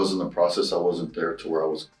along as I was in the process, I wasn't there to where I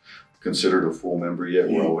was considered a full member yet,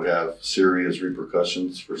 where I would have serious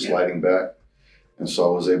repercussions for sliding back. And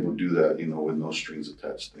so I was able to do that, you know, with no strings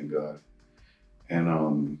attached, thank God.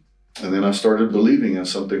 And then I started believing in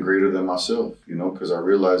something greater than myself, you know, because I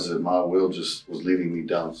realized that my will just was leading me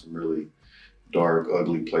down some really dark,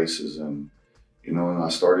 ugly places. And, you know, and I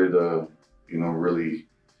started, you know, really,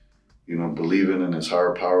 you know, believing in this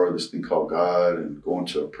higher power, this thing called God, and going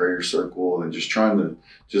to a prayer circle and just trying to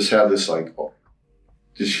just have this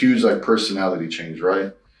this huge personality change,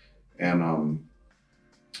 right? And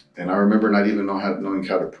I remember not even knowing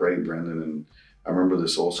how to pray, Brandon. And I remember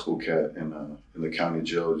this old school cat in the county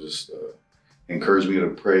jail just encouraged me to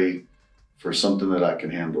pray for something that I can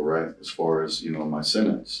handle, right? As far as, you know, my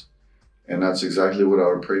sentence. And that's exactly what I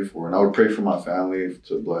would pray for. And I would pray for my family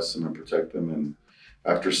to bless them and protect them. And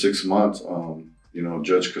after 6 months, you know,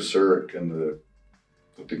 Judge Kasurek in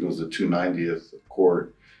I think it was the 290th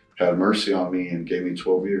court, had mercy on me and gave me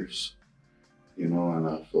 12 years, you know, and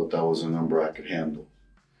I felt that was a number I could handle.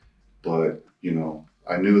 But, you know,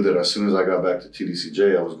 I knew that as soon as I got back to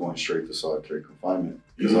TDCJ, I was going straight to solitary confinement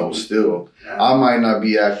because I was still, I might not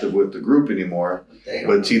be active with the group anymore,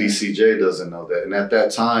 but TDCJ doesn't know that. And at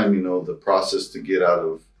that time, you know, the process to get out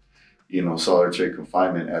of, you know, solitary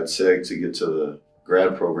confinement at SEG to get to the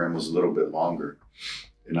grad program was a little bit longer.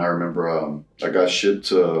 And I remember I got shipped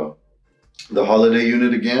to the holiday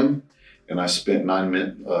unit again, and I spent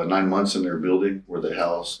 9 months in their building where they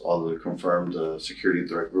housed all the confirmed security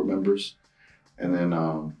threat group members. And then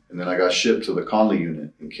I got shipped to the Conley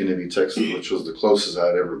unit in Kennedy, Texas, which was the closest I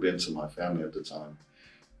had ever been to my family at the time.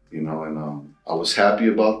 You know, and I was happy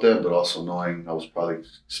about that, but also knowing I was probably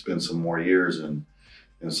spend some more years in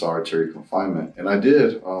solitary confinement. And I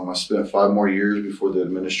did. I spent 5 more years before the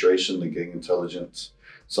administration, the gang intelligence,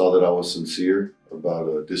 saw that I was sincere about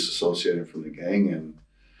disassociating from the gang.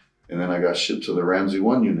 And then I got shipped to the Ramsey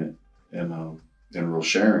 1 unit in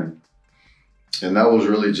Roche. And that was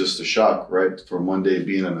really just a shock, right? From one day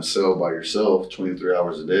being in a cell by yourself, 23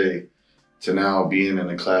 hours a day, to now being in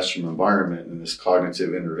a classroom environment in this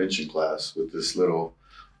cognitive intervention class with this little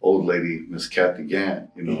old lady, Miss Kathy Gant,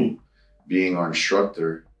 you know, being our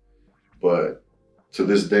instructor. But to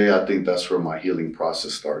this day, I think that's where my healing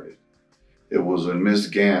process started. It was when Miss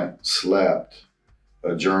Gant slapped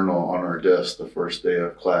a journal on our desk the first day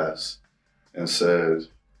of class and said,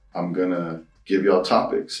 I'm gonna give y'all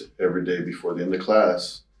topics every day before the end of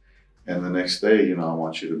class. And the next day, you know, I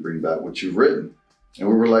want you to bring back what you've written. And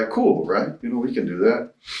we were like, cool, right? You know, we can do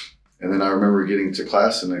that. And then I remember getting to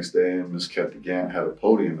class the next day and Miss Kathy Gant had a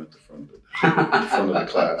podium at the front of the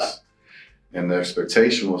class. And the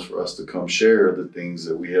expectation was for us to come share the things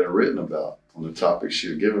that we had written about on the topics she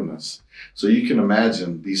had given us. So you can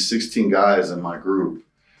imagine these 16 guys in my group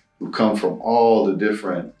who come from all the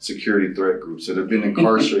different security threat groups that have been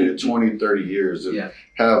incarcerated 20, 30 years, that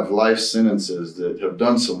have life sentences, that have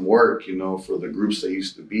done some work, you know, for the groups they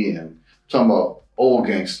used to be in. I'm talking about old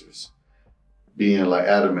gangsters being like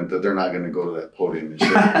adamant that they're not going to go to that podium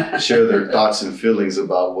and share their thoughts and feelings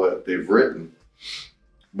about what they've written.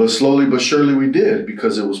 But slowly but surely we did,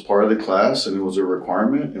 because it was part of the class and it was a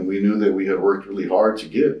requirement. And we knew that we had worked really hard to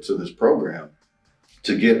get to this program,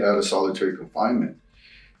 to get out of solitary confinement.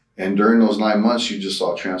 And during those 9 months, you just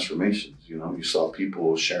saw transformations. You know, you saw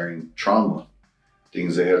people sharing trauma,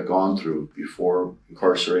 things they had gone through before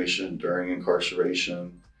incarceration, during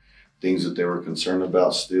incarceration, things that they were concerned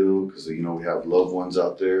about still, because, you know, we have loved ones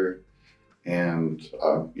out there. And,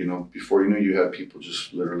 you know, before you knew, you had people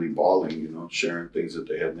just literally bawling, you know, sharing things that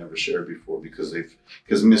they had never shared before, because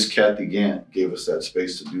Miss Kathy Gant gave us that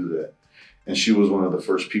space to do that. And she was one of the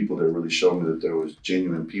first people that really showed me that there was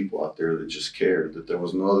genuine people out there that just cared, that there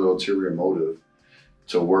was no other ulterior motive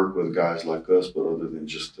to work with guys like us, but other than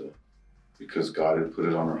just because God had put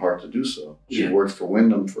it on her heart to do so. She worked for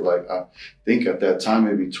Wyndham for like, I think at that time,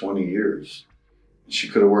 maybe 20 years. She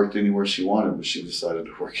could have worked anywhere she wanted, but she decided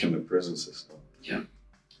to work in the prison system. Yeah.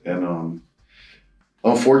 And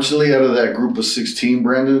unfortunately, out of that group of 16,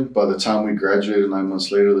 Brandon, by the time we graduated 9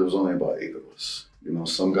 months later, there was only about 8 of us. You know,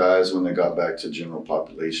 some guys, when they got back to general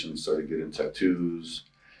population, started getting tattoos,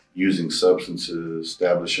 using substances,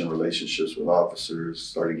 establishing relationships with officers,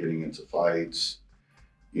 started getting into fights,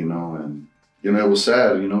 you know, and, you know, it was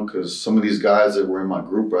sad, you know, because some of these guys that were in my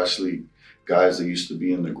group were actually guys that used to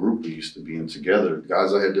be in the group we used to be in together,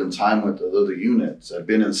 guys I had done time with, the other units I'd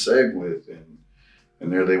been in SEG with,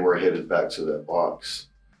 and there they were headed back to that box.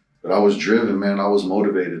 But I was driven, man. I was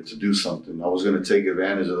motivated to do something. I was going to take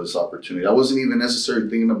advantage of this opportunity. I wasn't even necessarily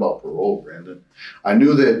thinking about parole, Brandon. I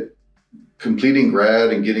knew that completing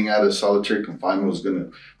grad and getting out of solitary confinement was going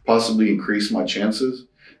to possibly increase my chances,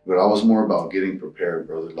 but I was more about getting prepared,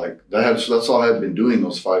 brother. Like that's all I had been doing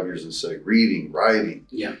those 5 years in SEG, reading, writing,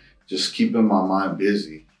 just keeping my mind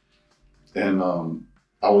busy. And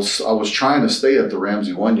I was trying to stay at the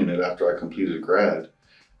Ramsey 1 unit after I completed grad,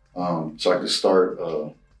 so I could start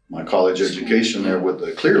my college education there with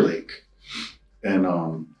the Clear Lake. And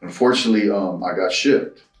unfortunately, I got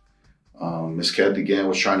shipped. Miss Kathy Gant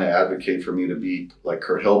was trying to advocate for me to be like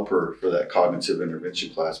her helper for that cognitive intervention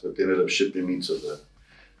class, but they ended up shipping me to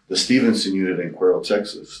the Stevenson unit in Cuero,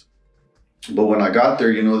 Texas. But when I got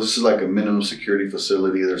there, you know, this is like a minimum security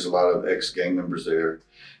facility. There's a lot of ex-gang members there.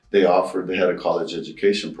 They had a college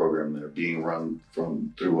education program there being run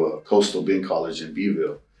through a Coastal Bend College in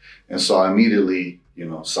Beeville. And so I immediately, you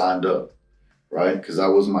know, signed up, right? Because that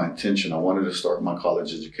was my intention. I wanted to start my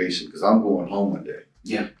college education because I'm going home one day.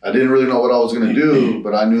 Yeah. I didn't really know what I was going to do,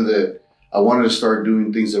 but I knew that I wanted to start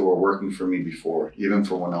doing things that were working for me before, even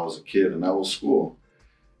for when I was a kid, and that was school.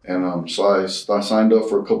 And so I signed up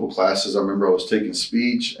for a couple classes. I remember I was taking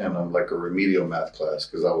speech and like a remedial math class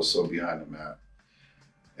because I was so behind the math,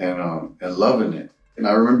 and loving it. And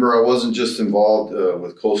I remember I wasn't just involved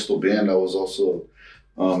with Coastal Bend. I was also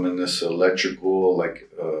in this electrical,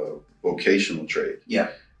 vocational trade. Yeah.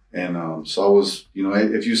 And so I was, you know,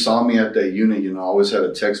 if you saw me at that unit, you know, I always had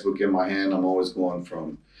a textbook in my hand. I'm always going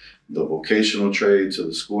from the vocational trade to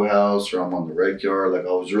the schoolhouse, or I'm on the rec yard. Like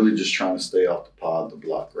I was really just trying to stay off the pod, the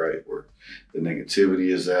block, right? Where the negativity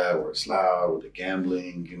is at, where it's loud, where the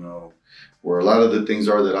gambling, you know, where a lot of the things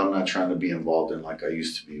are that I'm not trying to be involved in like I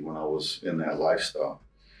used to be when I was in that lifestyle.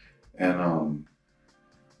 And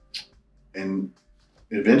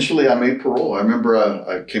eventually I made parole. I remember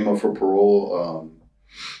I came up for parole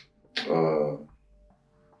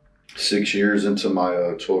 6 years into my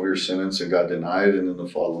 12-year sentence and got denied. And then the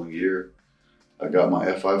following year, I got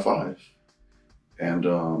my FI-5. And,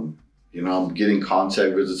 you know, I'm getting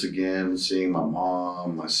contact visits again, seeing my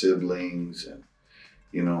mom, my siblings, and,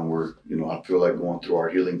 you know, I feel like going through our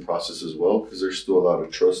healing process as well, because there's still a lot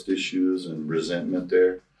of trust issues and resentment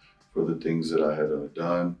there for the things that I had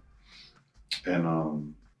done.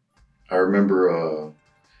 And I remember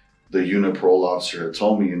the unit parole officer had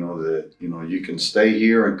told me, that, you can stay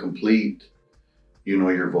here and complete,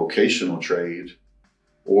 your vocational trade,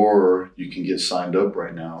 or you can get signed up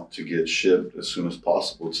right now to get shipped as soon as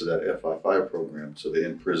possible to that FI5 program, so the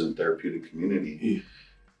in-prison therapeutic community. Yeah.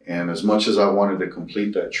 And as much as I wanted to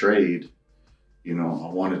complete that trade, I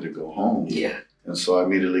wanted to go home. Yeah. And so I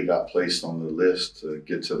immediately got placed on the list to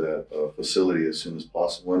get to that facility as soon as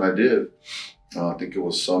possible. And I did. I think it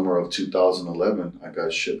was summer of 2011. I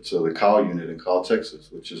got shipped to the Kyle unit in Kyle, Texas,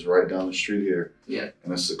 which is right down the street here. Yeah.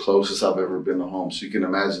 And it's the closest I've ever been to home. So you can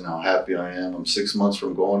imagine how happy I am. I'm 6 months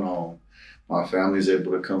from going home. My family's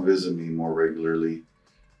able to come visit me more regularly.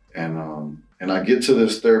 And I get to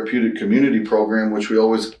this therapeutic community program, which we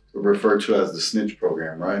always refer to as the snitch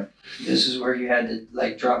program, right? This is where you had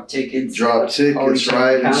to drop tickets.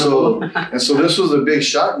 Right? And so this was a big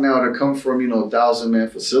shock now to come from, 1,000-man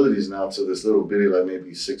facilities now to this little bitty, like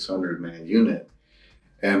maybe 600-man unit.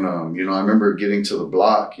 And, I remember getting to the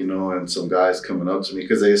block, and some guys coming up to me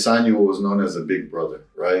because they assign you what was known as a big brother,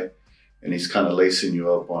 right? And he's kind of lacing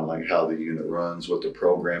you up on like how the unit runs, what the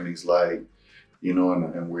programming's like.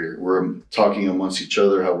 And we're talking amongst each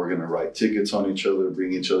other, how we're going to write tickets on each other,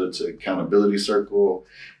 bring each other to accountability circle,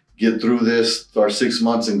 get through this, our 6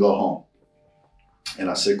 months and go home. And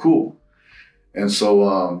I said, cool. And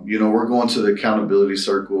so, we're going to the accountability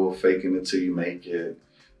circle, faking it till you make it.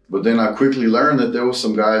 But then I quickly learned that there were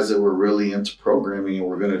some guys that were really into programming and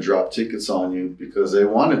were going to drop tickets on you because they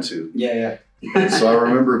wanted to. Yeah. And so I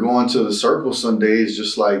remember going to the circle some days,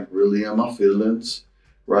 just like really in my feelings.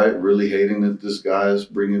 Right, really hating that this guy is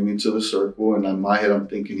bringing me to the circle, and in my head, I'm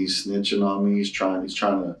thinking he's snitching on me. He's trying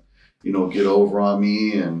to, get over on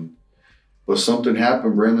me. But something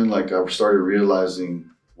happened, Brandon. Like I started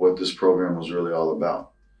realizing what this program was really all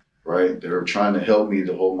about. Right, they were trying to help me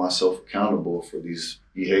to hold myself accountable for these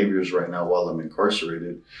behaviors right now while I'm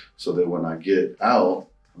incarcerated, so that when I get out,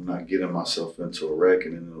 I'm not getting myself into a wreck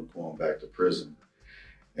and then going back to prison.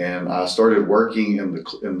 And I started working in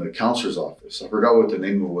the counselor's office. I forgot what the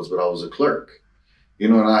name of it was, but I was a clerk.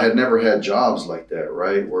 And I had never had jobs like that,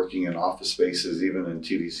 right? Working in office spaces, even in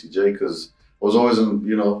TDCJ, because I was always in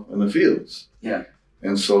the fields. Yeah.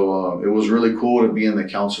 And so it was really cool to be in the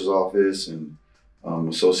counselor's office and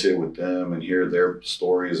associate with them and hear their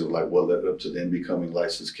stories of like what led up to them becoming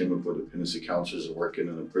licensed chemical dependency counselors and working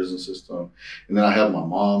in the prison system. And then I have my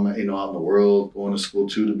mom, out in the world, going to school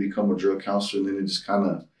too to become a drug counselor. And then it just kind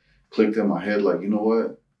of clicked in my head, like,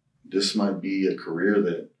 what? This might be a career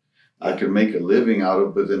that I could make a living out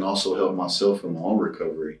of, but then also help myself in my own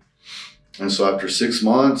recovery. And so after 6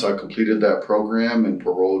 months, I completed that program and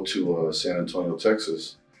paroled to San Antonio,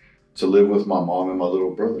 Texas, to live with my mom and my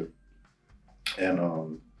little brother. And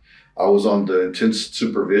I was on the intense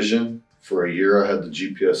supervision for a year. I had the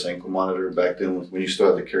GPS ankle monitor back then when you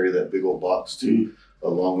still had to carry that big old box too,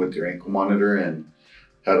 along with your ankle monitor, and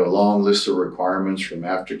had a long list of requirements from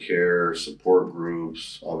aftercare, support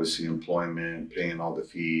groups, obviously employment, paying all the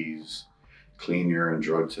fees, clean urine,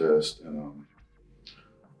 drug test, and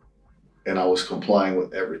I was complying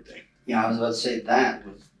with everything. Yeah, I was about to say that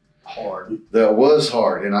was hard. That was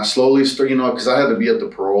hard. And I slowly started, because I had to be at the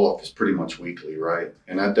parole office pretty much weekly, right?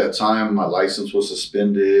 And at that time, my license was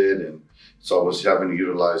suspended. And so I was having to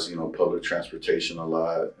utilize, public transportation a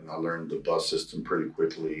lot. And I learned the bus system pretty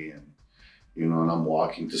quickly. And, and I'm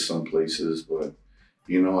walking to some places. But,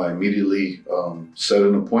 I immediately set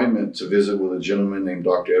an appointment to visit with a gentleman named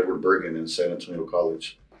Dr. Edward Bergen in San Antonio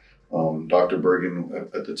College. Dr. Bergen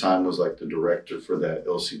at the time was like the director for that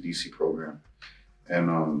LCDC program.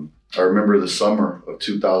 And I remember the summer of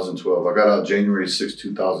 2012. I got out January 6,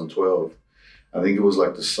 2012. I think it was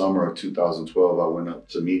like the summer of 2012. I went up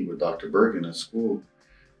to meet with Dr. Bergen at school.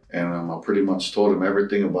 And I pretty much told him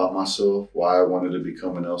everything about myself, why I wanted to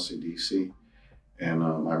become an LCDC. And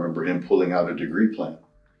I remember him pulling out a degree plan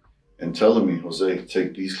and telling me, Jose,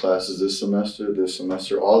 take these classes this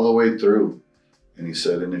semester, all the way through. And he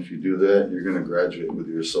said, and if you do that, you're going to graduate with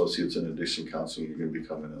your associates in addiction counseling. You're going to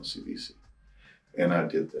become an LCDC. And I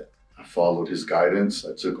did that. I followed his guidance.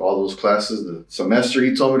 I took all those classes. The semester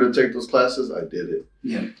he told me to take those classes, I did it.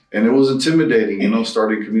 Yeah. And it was intimidating,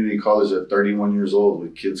 starting community college at 31 years old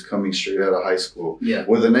with kids coming straight out of high school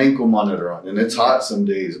with an ankle monitor on. And it's hot some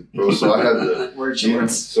days, bro. So I had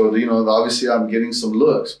to, obviously I'm getting some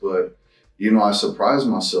looks, but, I surprised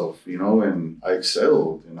myself, and I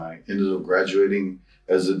excelled. And I ended up graduating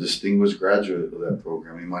as a distinguished graduate of that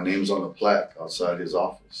program. And my name's on the plaque outside his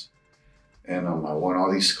office. And I won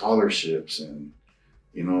all these scholarships, and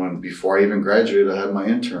You know, and before I even graduated, I had my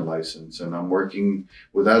intern license, and I'm working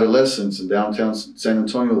with adolescents in downtown San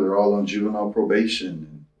Antonio. They're all on juvenile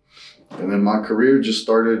probation. And then my career just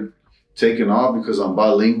started taking off because I'm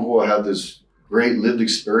bilingual. I have this great lived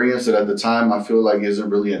experience that at the time I feel like isn't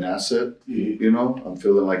really an asset. Mm-hmm. You know, I'm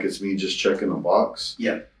feeling like it's me just checking a box.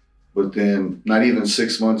 Yeah. But then not even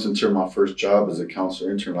 6 months into my first job as a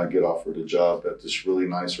counselor intern, I get offered a job at this really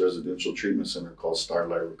nice residential treatment center called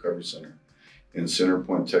Starlight Recovery Center in Center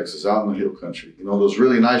Point, Texas, out in the hill country. You know, those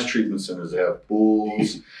really nice treatment centers, they have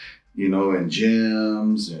pools, you know, and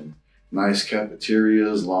gyms and nice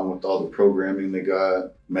cafeterias along with all the programming they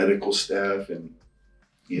got, medical staff, and,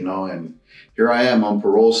 you know, and here I am on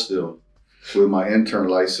parole still with my intern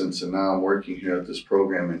license, and now I'm working here at this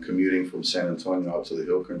program and commuting from San Antonio out to the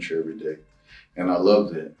hill country every day. And I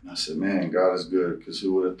loved it. And I said, man, God is good, because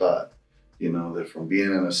who would have thought? You know, that from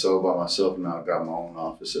being in a cell by myself, now I've got my own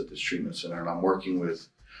office at this treatment center, and I'm working with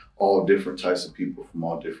all different types of people from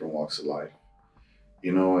all different walks of life,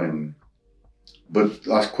 you know, but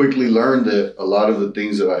I quickly learned that a lot of the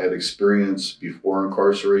things that I had experienced before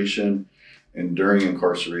incarceration and during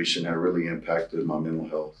incarceration had really impacted my mental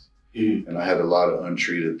health. Mm-hmm. And I had a lot of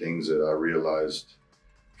untreated things that I realized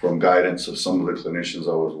from guidance of some of the clinicians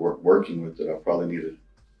I was working with that I probably needed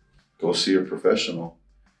to go see a professional.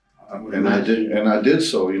 And I did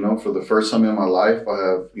so, you know, for the first time in my life. I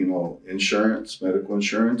have, you know, insurance, medical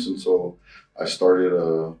insurance. And so I started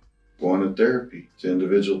going to therapy, to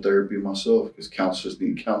individual therapy myself, because counselors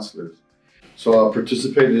need counselors. So I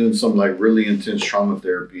participated in some like really intense trauma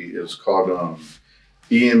therapy. It was called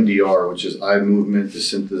EMDR, which is eye movement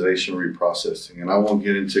desensitization reprocessing. And I won't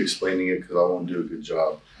get into explaining it because I won't do a good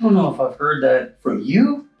job. I don't know if I've heard that from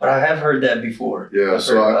you, but I have heard that before. Yeah,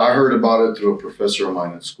 I heard about it through a professor of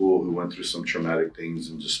mine at school who went through some traumatic things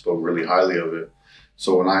and just spoke really highly of it.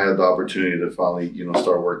 So when I had the opportunity to finally, you know,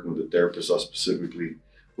 start working with a therapist, I specifically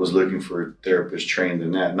was looking for a therapist trained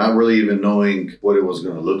in that, not really even knowing what it was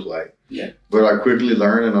going to look like. Yeah. But I quickly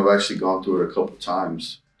learned, and I've actually gone through it a couple of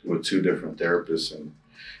times with 2 different therapists, and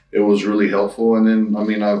it was really helpful. And then, I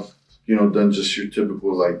mean, I've, you know, done just your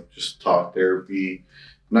typical, like, just talk therapy,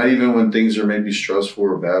 not even when things are maybe stressful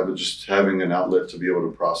or bad, but just having an outlet to be able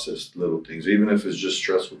to process little things, even if it's just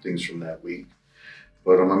stressful things from that week.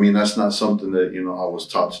 But I mean, that's not something that, you know, I was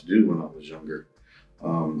taught to do when I was younger.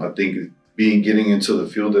 I think getting into the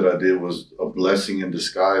field that I did was a blessing in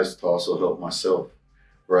disguise to also help myself,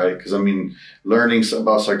 right? Because I mean, learning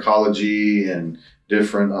about psychology and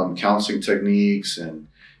different counseling techniques and,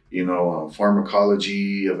 you know,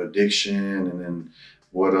 pharmacology of addiction, and then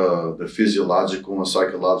what the physiological and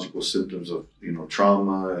psychological symptoms of, you know,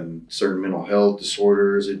 trauma and certain mental health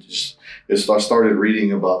disorders. I started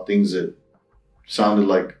reading about things that sounded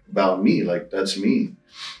like about me, like that's me.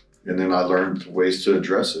 And then I learned ways to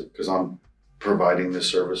address it because I'm providing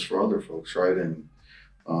this service for other folks, right? And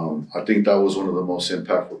I think that was one of the most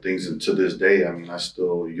impactful things. And to this day, I mean, I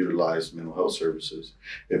still utilize mental health services.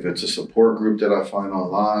 If it's a support group that I find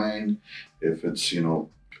online, if it's, you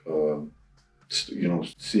know,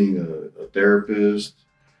 seeing a therapist,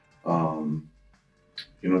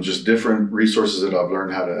 you know, just different resources that I've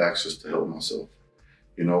learned how to access to help myself.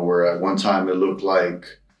 You know, where at one time it looked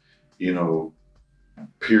like, you know,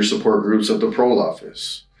 peer support groups at the parole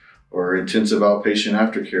office, or intensive outpatient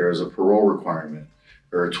aftercare as a parole requirement,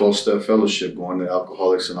 or a 12-step fellowship going to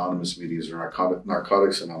Alcoholics Anonymous meetings or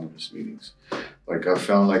Narcotics Anonymous meetings. Like I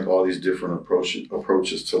found like all these different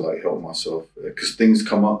approaches to like help myself, because things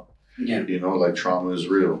come up. Yeah. You know, like trauma is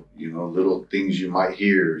real. You know, little things you might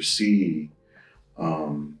hear, see,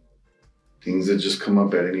 things that just come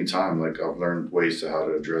up at any time. Like I've learned ways to how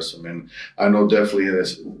to address them. And I know definitely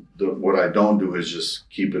what I don't do is just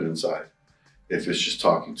keep it inside. If it's just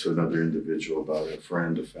talking to another individual about it, a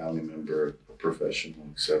friend, a family member, a professional,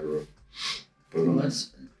 etc. Well, that's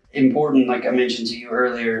important, like I mentioned to you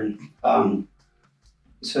earlier.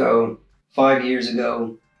 So 5 years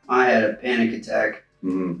ago, I had a panic attack.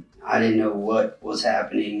 Mm-hmm. I didn't know what was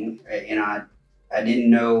happening, and I didn't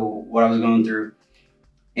know what I was going through.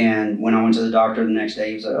 And when I went to the doctor the next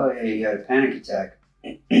day, he was like, "Oh, yeah, you had a panic attack."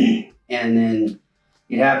 And then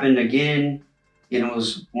it happened again. And it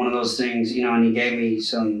was one of those things, you know, and he gave me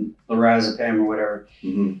some lorazepam or whatever.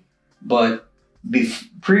 Mm-hmm. But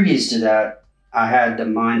previous to that, I had the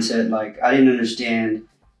mindset, like, I didn't understand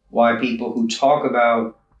why people who talk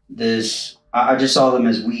about this, I just saw them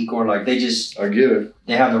as weak, or like I get it.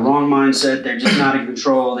 They have the wrong mindset. They're just not in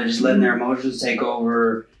control. They're just letting their emotions take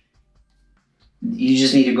over. You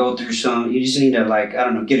just need to go through you just need to, like, I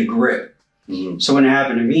don't know, get a grip. Mm-hmm. So when it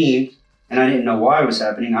happened to me, and I didn't know why it was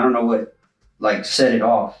happening, I don't know what, like, set it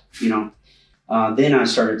off, you know. then I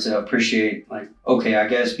started to appreciate, like, okay, I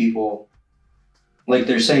guess people, like,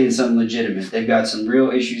 they're saying something legitimate. They've got some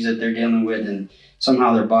real issues that they're dealing with, and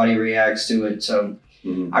somehow their body reacts to it. So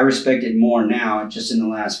I respect it more now, just in the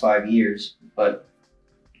last 5 years. But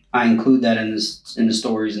I include that in the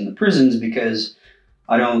stories in the prisons because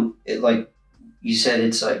like you said,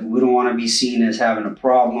 it's like we don't want to be seen as having a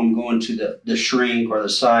problem going to the shrink or the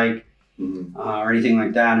psych or anything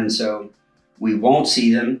like that. And so we won't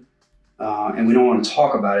see them and we don't want to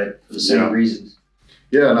talk about it for the same reasons.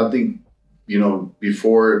 Yeah, and I think,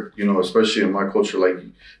 before, especially in my culture, like,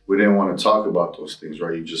 we didn't want to talk about those things,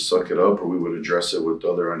 right? You just suck it up, or we would address it with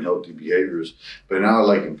other unhealthy behaviors. But now it,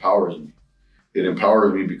 like, empowers me. It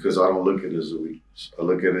empowers me because I don't look at it as a weakness. I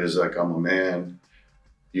look at it as like I'm a man,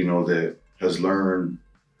 that has learned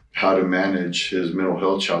how to manage his mental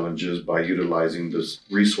health challenges by utilizing the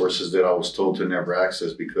resources that I was told to never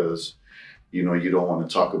access because, you don't want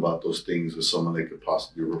to talk about those things with someone that could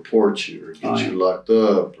possibly report you or get you locked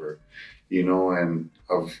up or, and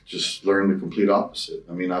I've just learned the complete opposite.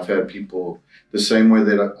 I mean, I've had people, the same way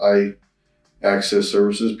that I access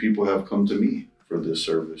services, people have come to me for this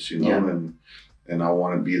service, and I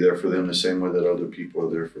want to be there for them the same way that other people are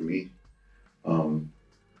there for me.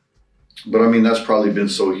 But I mean, that's probably been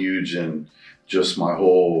so huge in just my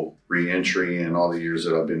whole re-entry and all the years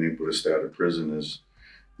that I've been able to stay out of prison is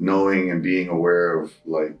knowing and being aware of,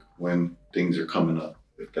 like, when things are coming up,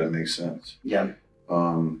 if that makes sense. Yeah.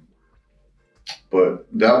 But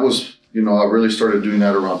that was, I really started doing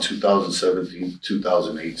that around 2017,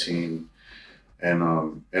 2018.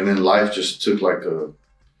 And then life just took like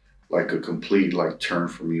a complete, like, turn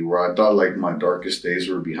for me where I thought, like, my darkest days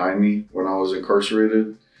were behind me when I was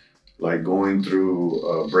incarcerated. Like, going through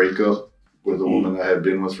a breakup with a woman that I had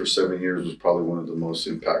been with for 7 years was probably one of the most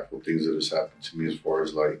impactful things that has happened to me, as far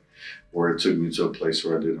as, like, where it took me to a place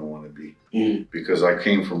where I didn't want to be. Because I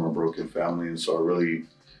came from a broken family, and so I really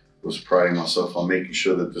was priding myself on making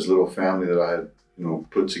sure that this little family that I had,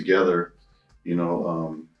 put together,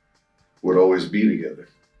 would always be together.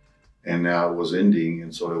 And now it was ending,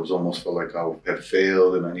 and so it was almost felt like I had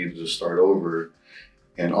failed and I needed to start over.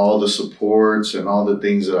 And all the supports and all the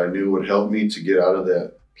things that I knew would help me to get out of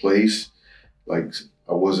that place, like,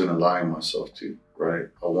 I wasn't allowing myself to, right?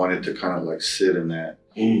 I wanted to kind of, like, sit in that,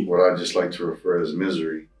 what I just like to refer as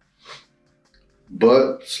misery.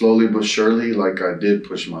 But slowly but surely, like, I did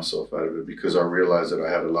push myself out of it because I realized that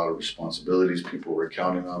I had a lot of responsibilities. People were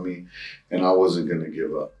counting on me, and I wasn't going to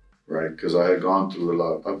give up, right? Because I had gone through a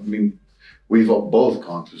lot. I mean, we've both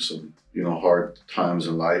gone through some, hard times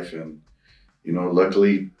in life, and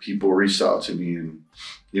luckily people reached out to me, and,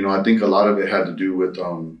 I think a lot of it had to do with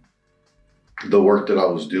the work that I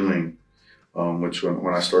was doing, which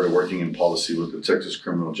when I started working in policy with the Texas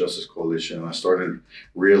Criminal Justice Coalition, I started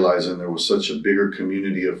realizing there was such a bigger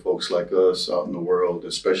community of folks like us out in the world,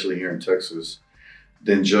 especially here in Texas,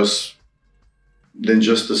 than just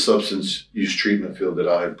the substance use treatment field that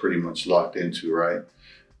I had pretty much locked into, right?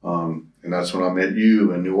 And that's when I met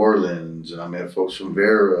you in New Orleans, and I met folks from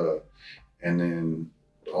Vera, and then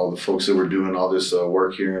all the folks that were doing all this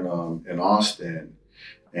work here in Austin.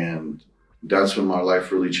 And that's when my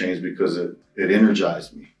life really changed because it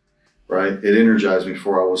energized me, right? It energized me,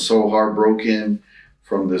 for I was so heartbroken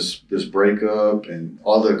from this breakup, and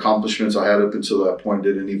all the accomplishments I had up until that point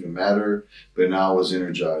didn't even matter. But now I was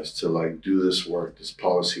energized to, like, do this work, this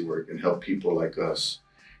policy work, and help people like us,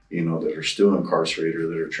 that are still incarcerated,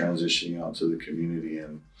 that are transitioning out to the community.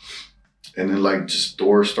 And then, like, just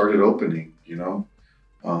doors started opening,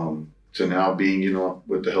 to now being,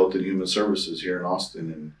 with the Health and Human Services here in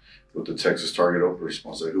Austin and with the Texas Target Open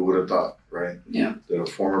Response. Like, who would have thought, right? Yeah. That a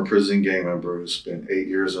former prison gang member who spent 8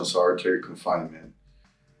 years in solitary confinement,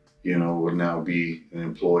 would now be an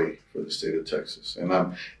employee for the state of Texas. And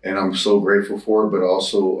I'm so grateful for it, but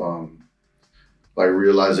also,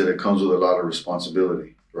 realize that it comes with a lot of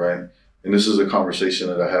responsibility, right? And this is a conversation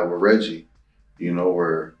that I had with Reggie,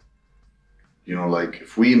 where, like,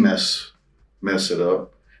 if we mess it up,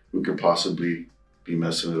 we could possibly be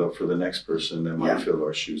messing it up for the next person that might fill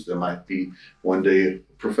our shoes. That might be one day a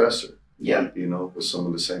professor, with some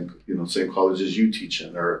of the same, same colleges you teach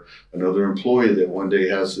in, or another employee that one day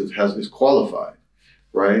is qualified,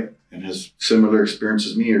 right? And has similar experience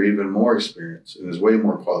as me, or even more experience, and is way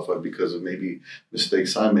more qualified because of maybe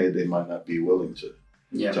mistakes I made. They might not be willing to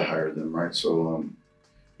hire them, right? So,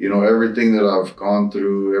 everything that I've gone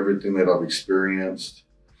through, everything that I've experienced,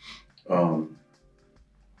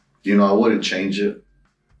 I wouldn't change it.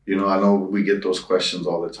 I know we get those questions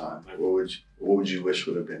all the time. Like, what would you wish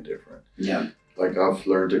would have been different? Yeah. Like, I've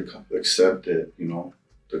learned to accept it,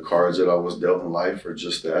 the cards that I was dealt in life are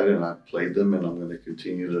just that, and I played them, and I'm going to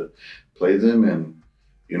continue to play them, and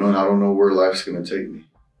and I don't know where life's going to take me.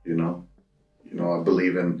 I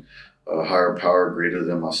believe in a higher power greater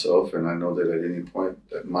than myself, and I know that at any point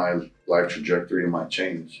that my life trajectory might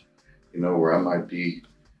change. Where I might be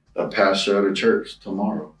a pastor at a church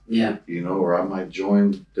tomorrow. Yeah. Or I might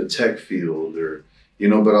join the tech field, or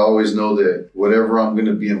but I always know that whatever I'm going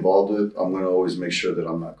to be involved with, I'm going to always make sure that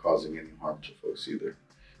I'm not causing any harm to folks either,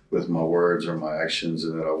 with my words or my actions,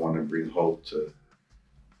 and that I want to bring hope to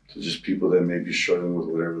just people that may be struggling with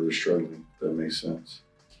whatever they're struggling. If that makes sense.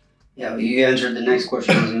 Yeah, you answered the next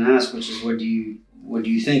question I was going to ask, which is what do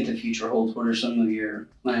you think the future holds? What are some of your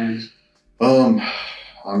plans?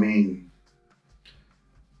 I mean,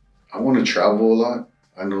 I want to travel a lot.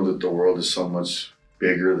 I know that the world is so much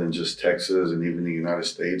bigger than just Texas and even the United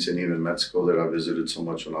States and even Mexico that I visited so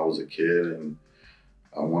much when I was a kid. And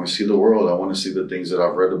I want to see the world. I want to see the things that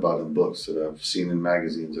I've read about in books, that I've seen in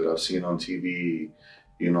magazines, that I've seen on TV,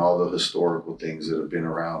 all the historical things that have been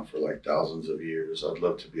around for like thousands of years. I'd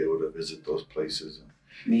love to be able to visit those places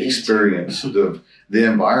and experience the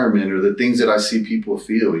environment or the things that I see people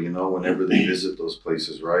feel, whenever they visit those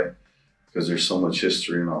places, right? Because there's so much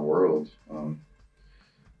history in our world.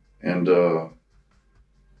 And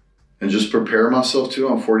just prepare myself too.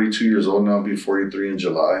 I'm 42 years old now, I'll be 43 in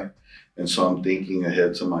July. And so I'm thinking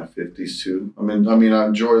ahead to my 50s too. I'm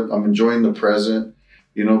enjoying the present,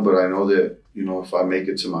 but I know that, if I make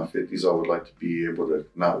it to my 50s, I would like to be able to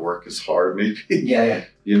not work as hard, maybe. Yeah.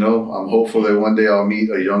 I'm hopeful that one day I'll meet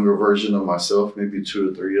a younger version of myself, maybe 2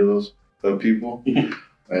 or 3 of those people. And,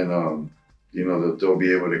 that they'll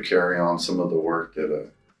be able to carry on some of the work that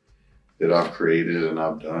I've created and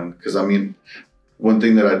I've done. Because, one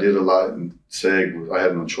thing that I did a lot in SEG, I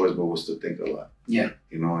had no choice but was to think a lot. Yeah.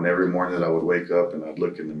 And every morning that I would wake up and I'd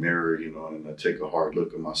look in the mirror, and I'd take a hard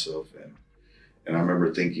look at myself. And I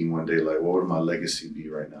remember thinking one day, like, what would my legacy be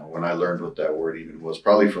right now? When I learned what that word even was,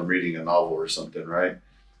 probably from reading a novel or something, right?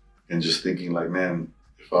 And just thinking like, man,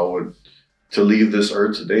 if I would to leave this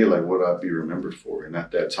earth today, like, what would I be remembered for? And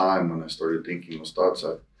at that time, when I started thinking those thoughts,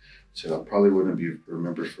 I said, I probably wouldn't be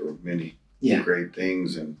remembered for many great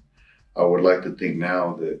things. And I would like to think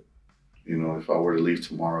now that, if I were to leave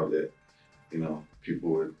tomorrow, that, people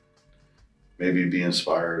would maybe be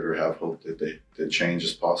inspired or have hope that change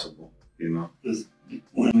is possible,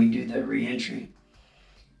 When we do the reentry,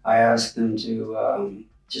 I asked them to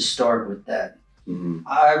just start with that. Mm-hmm.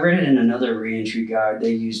 I read it in another reentry guide.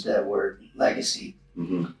 They used that word, legacy.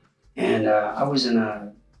 Mm-hmm. And I was in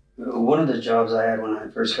one of the jobs I had when I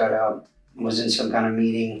first got out was in some kind of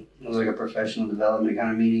meeting. It was like a professional development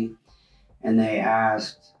kind of meeting. And they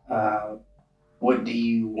asked, what do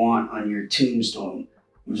you want on your tombstone?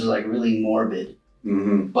 Which was like really morbid.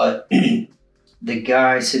 Mm-hmm. But the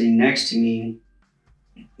guy sitting next to me,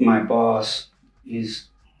 my boss, I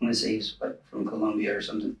want to say he's like from Colombia or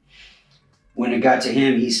something. When it got to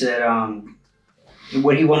him, he said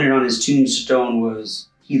what he wanted on his tombstone was,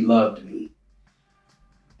 he loved me.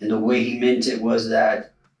 And the way he meant it was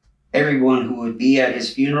that everyone who would be at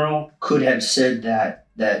his funeral could have said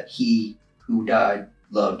that he who died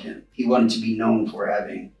loved him. He wanted to be known for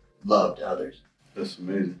having loved others. That's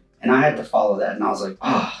amazing. And I had to follow that, and I was like,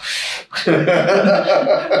 oh.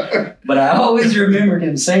 But I always remembered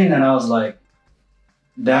him saying that. I was like,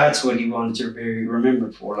 that's what he wanted to be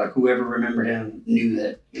remembered for. Like, whoever remembered him knew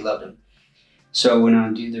that he loved him. So when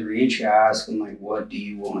I do the reentry, I ask him, like, what do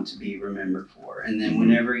you want to be remembered for? And then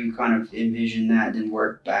whenever you kind of envision that, then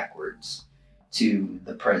work backwards to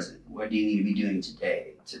the present. What do you need to be doing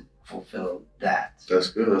today to fulfill that? That's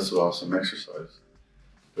good. That's an awesome exercise.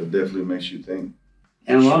 That definitely makes you think.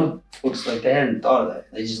 And a lot of folks, like, they hadn't thought of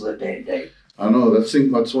that. They just live day to day. I know. That's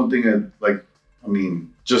one thing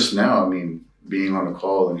just now, being on a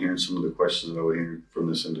call and hearing some of the questions that I would hear from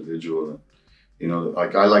this individual,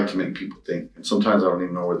 like, I like to make people think. And sometimes I don't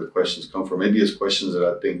even know where the questions come from. Maybe it's questions that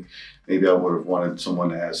I think maybe I would have wanted someone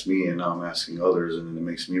to ask me, and now I'm asking others, and then it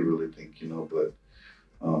makes me really think, But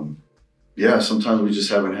sometimes we just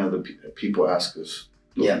haven't had the people ask us,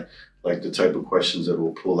 like the type of questions that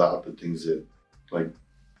will pull out the things that, like,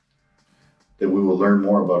 that we will learn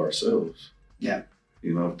more about ourselves. Yeah.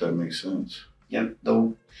 If that makes sense. Yep.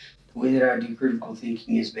 The way that I do critical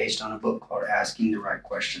thinking is based on a book called Asking the Right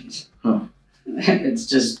Questions. Huh. It's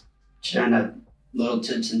just trying to little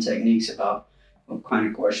tips and techniques about what kind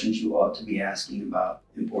of questions you ought to be asking about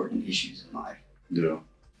important issues in life. Yeah.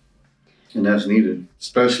 And that's needed,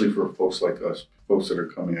 especially for folks like us, folks that are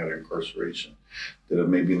coming out of incarceration, that have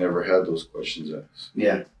maybe never had those questions asked.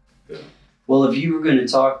 Yeah. Yeah. Well, if you were going to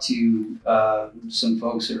talk to some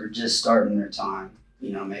folks that are just starting their time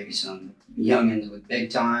maybe some youngins with big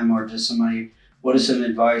time, or just somebody, what is some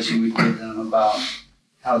advice you would give them about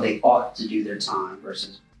how they ought to do their time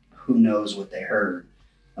versus who knows what they heard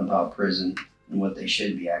about prison and what they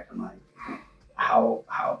should be acting like?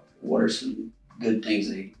 What are some good things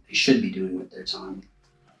they should be doing with their time?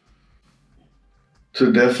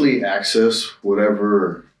 To definitely access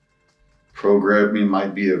whatever programming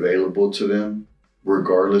might be available to them,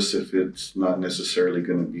 regardless if it's not necessarily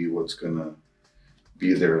going to be what's going to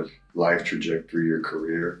be their life trajectory or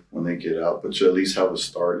career when they get out, but to at least have a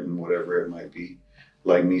start in whatever it might be.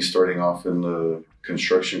 Like me starting off in the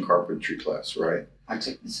construction carpentry class, right? I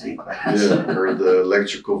took the same class. Yeah, or the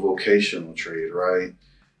electrical vocational trade, right?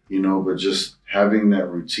 But just having that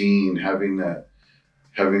routine, having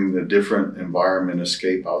the different environment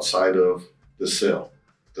escape outside of the cell,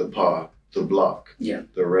 the pod, the block,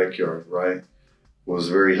 the rec yard, right, was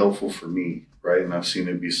very helpful for me, right? And I've seen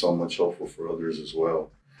it be so much helpful for others as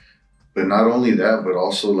well. But not only that, but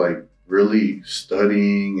also like really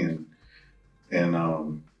studying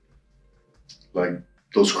and like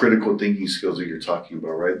those critical thinking skills that you're talking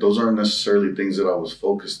about, right? Those aren't necessarily things that I was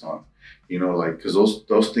focused on, because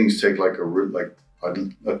those things take like I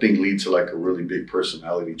think lead to like a really big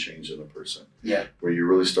personality change in a person. Yeah. Where you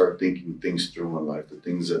really start thinking things through in life, the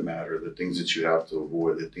things that matter, the things that you have to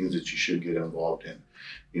avoid, the things that you should get involved in,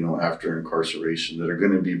 after incarceration that are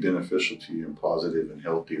going to be beneficial to you and positive and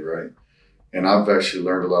healthy, right? And I've actually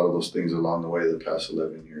learned a lot of those things along the way the past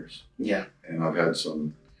 11 years. Yeah. And I've had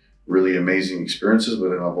some really amazing experiences, but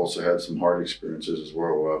then I've also had some hard experiences as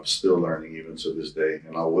well, where I'm still learning even to this day.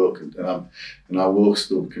 And I will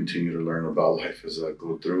still continue to learn about life as I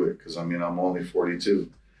go through it. Because I'm only 42.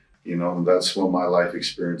 That's what my life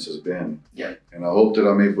experience has been. Yeah. And I hope that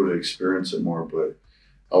I'm able to experience it more. But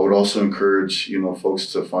I would also encourage, folks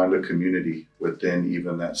to find a community within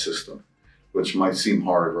even that system, which might seem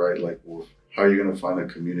hard, right? Like, well, how are you going to find a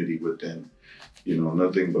community within,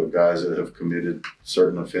 nothing but guys that have committed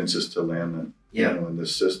certain offenses to land in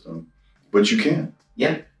this system? But you can.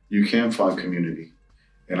 Yeah. You can find community.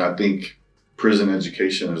 And I think prison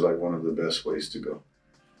education is like one of the best ways to go,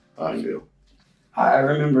 I feel. I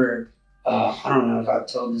remember, I don't know if I've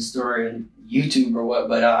told this story on YouTube or what,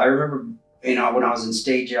 but I remember, when I was in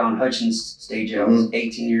state jail, in Hutchins State Jail, I was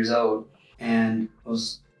 18 years old, and I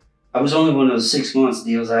was only one of those 6 months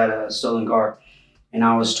deals. I had a stolen car, and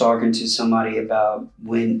I was talking to somebody about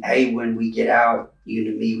when we get out, you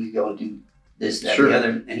and me, we go and do this, that, the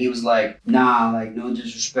other. And he was like, nah, like no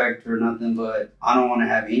disrespect or nothing, but I don't want to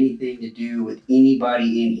have anything to do with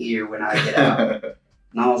anybody in here when I get out.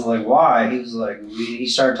 And I was like, why? He was like, he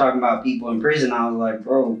started talking about people in prison. I was like,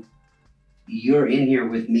 bro, you're in here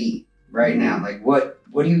with me right now. Like, what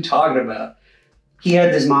are you talking about? He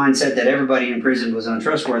had this mindset that everybody in prison was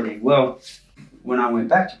untrustworthy. Well, when I went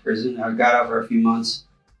back to prison, I got out for a few months,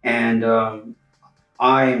 and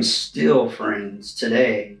I am still friends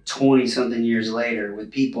today, 20-something years later,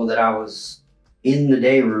 with people that I was in the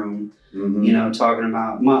day room, talking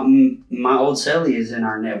about. My old cellie is in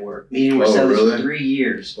our network. Me and we're cellies for 3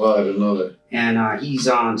 years. Wow, I didn't know that. And he's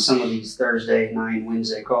on some of these Thursday night,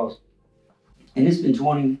 Wednesday calls. And it's been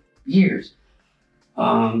 20 years.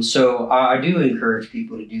 So I do encourage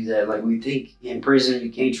people to do that. Like, we think in prison,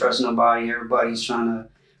 you can't trust nobody. Everybody's trying to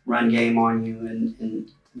run game on you.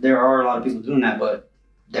 And there are a lot of people doing that, but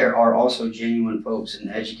there are also genuine folks, and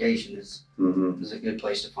education is a good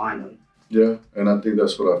place to find them. Yeah. And I think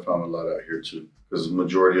that's what I found a lot out here too, because the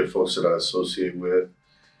majority of folks that I associate with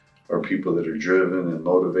are people that are driven and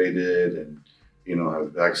motivated and,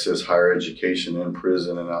 have access higher education in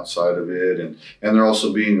prison and outside of it. And they're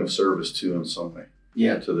also being of service too in some way.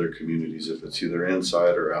 Yeah, to their communities, if it's either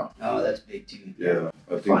inside or out. Oh, that's big too. Yeah,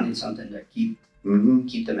 I think finding something to keep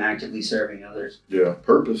them actively serving others. Yeah,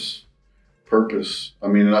 purpose.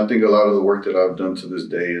 And I think a lot of the work that I've done to this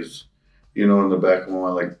day is, in the back of my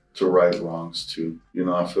mind, like to right wrongs too.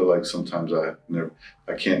 I feel like sometimes I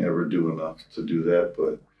can't ever do enough to do that,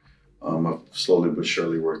 but I've slowly but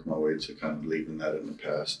surely worked my way to kind of leaving that in the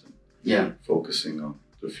past and focusing on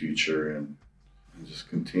the future and just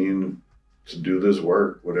continuing to do this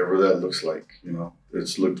work, whatever that looks like.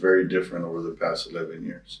 It's looked very different over the past 11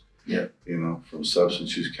 years. Yeah. From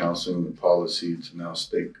substance use counseling to policy to now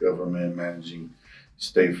state government managing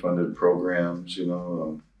state-funded programs.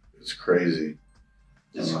 It's crazy.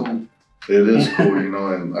 It's cool. It is cool,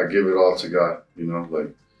 and I give it all to God.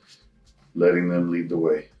 Like letting them lead the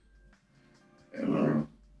way, and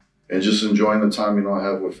just enjoying the time I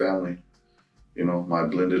have with family. My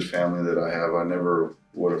blended family that I have. I never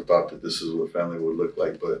would have thought that this is what family would look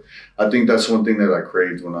like, but I think that's one thing that I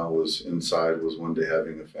craved when I was inside, was one day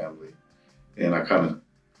having a family And I kind of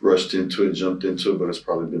rushed into it, jumped into it, but it's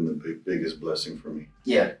probably been the biggest blessing for me.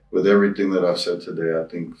 Yeah. With everything that I've said today, I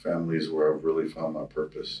think family is where I've really found my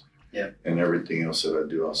purpose. Yeah. And everything else that I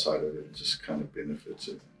do outside of it just kind of benefits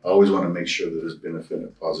it. I always want to make sure that it's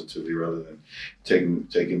benefiting positively rather than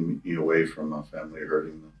taking me away from my family,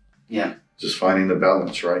 hurting them. Yeah. Just finding the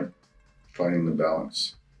balance, right? Finding the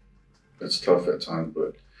balance. It's tough at times,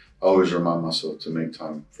 but I always remind myself to make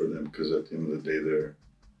time for them because at the end of the day, they're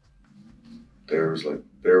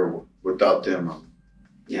without them.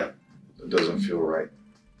 Yeah. It doesn't feel right.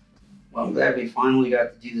 Well, I'm glad we finally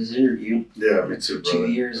got to do this interview. Yeah, me too, brother.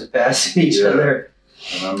 2 years have passed each other.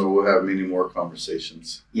 And I know we'll have many more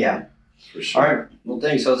conversations. Yeah. For sure. All right. Well,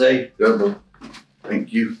 thanks, Jose. Yeah, bro.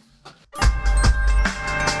 Thank you.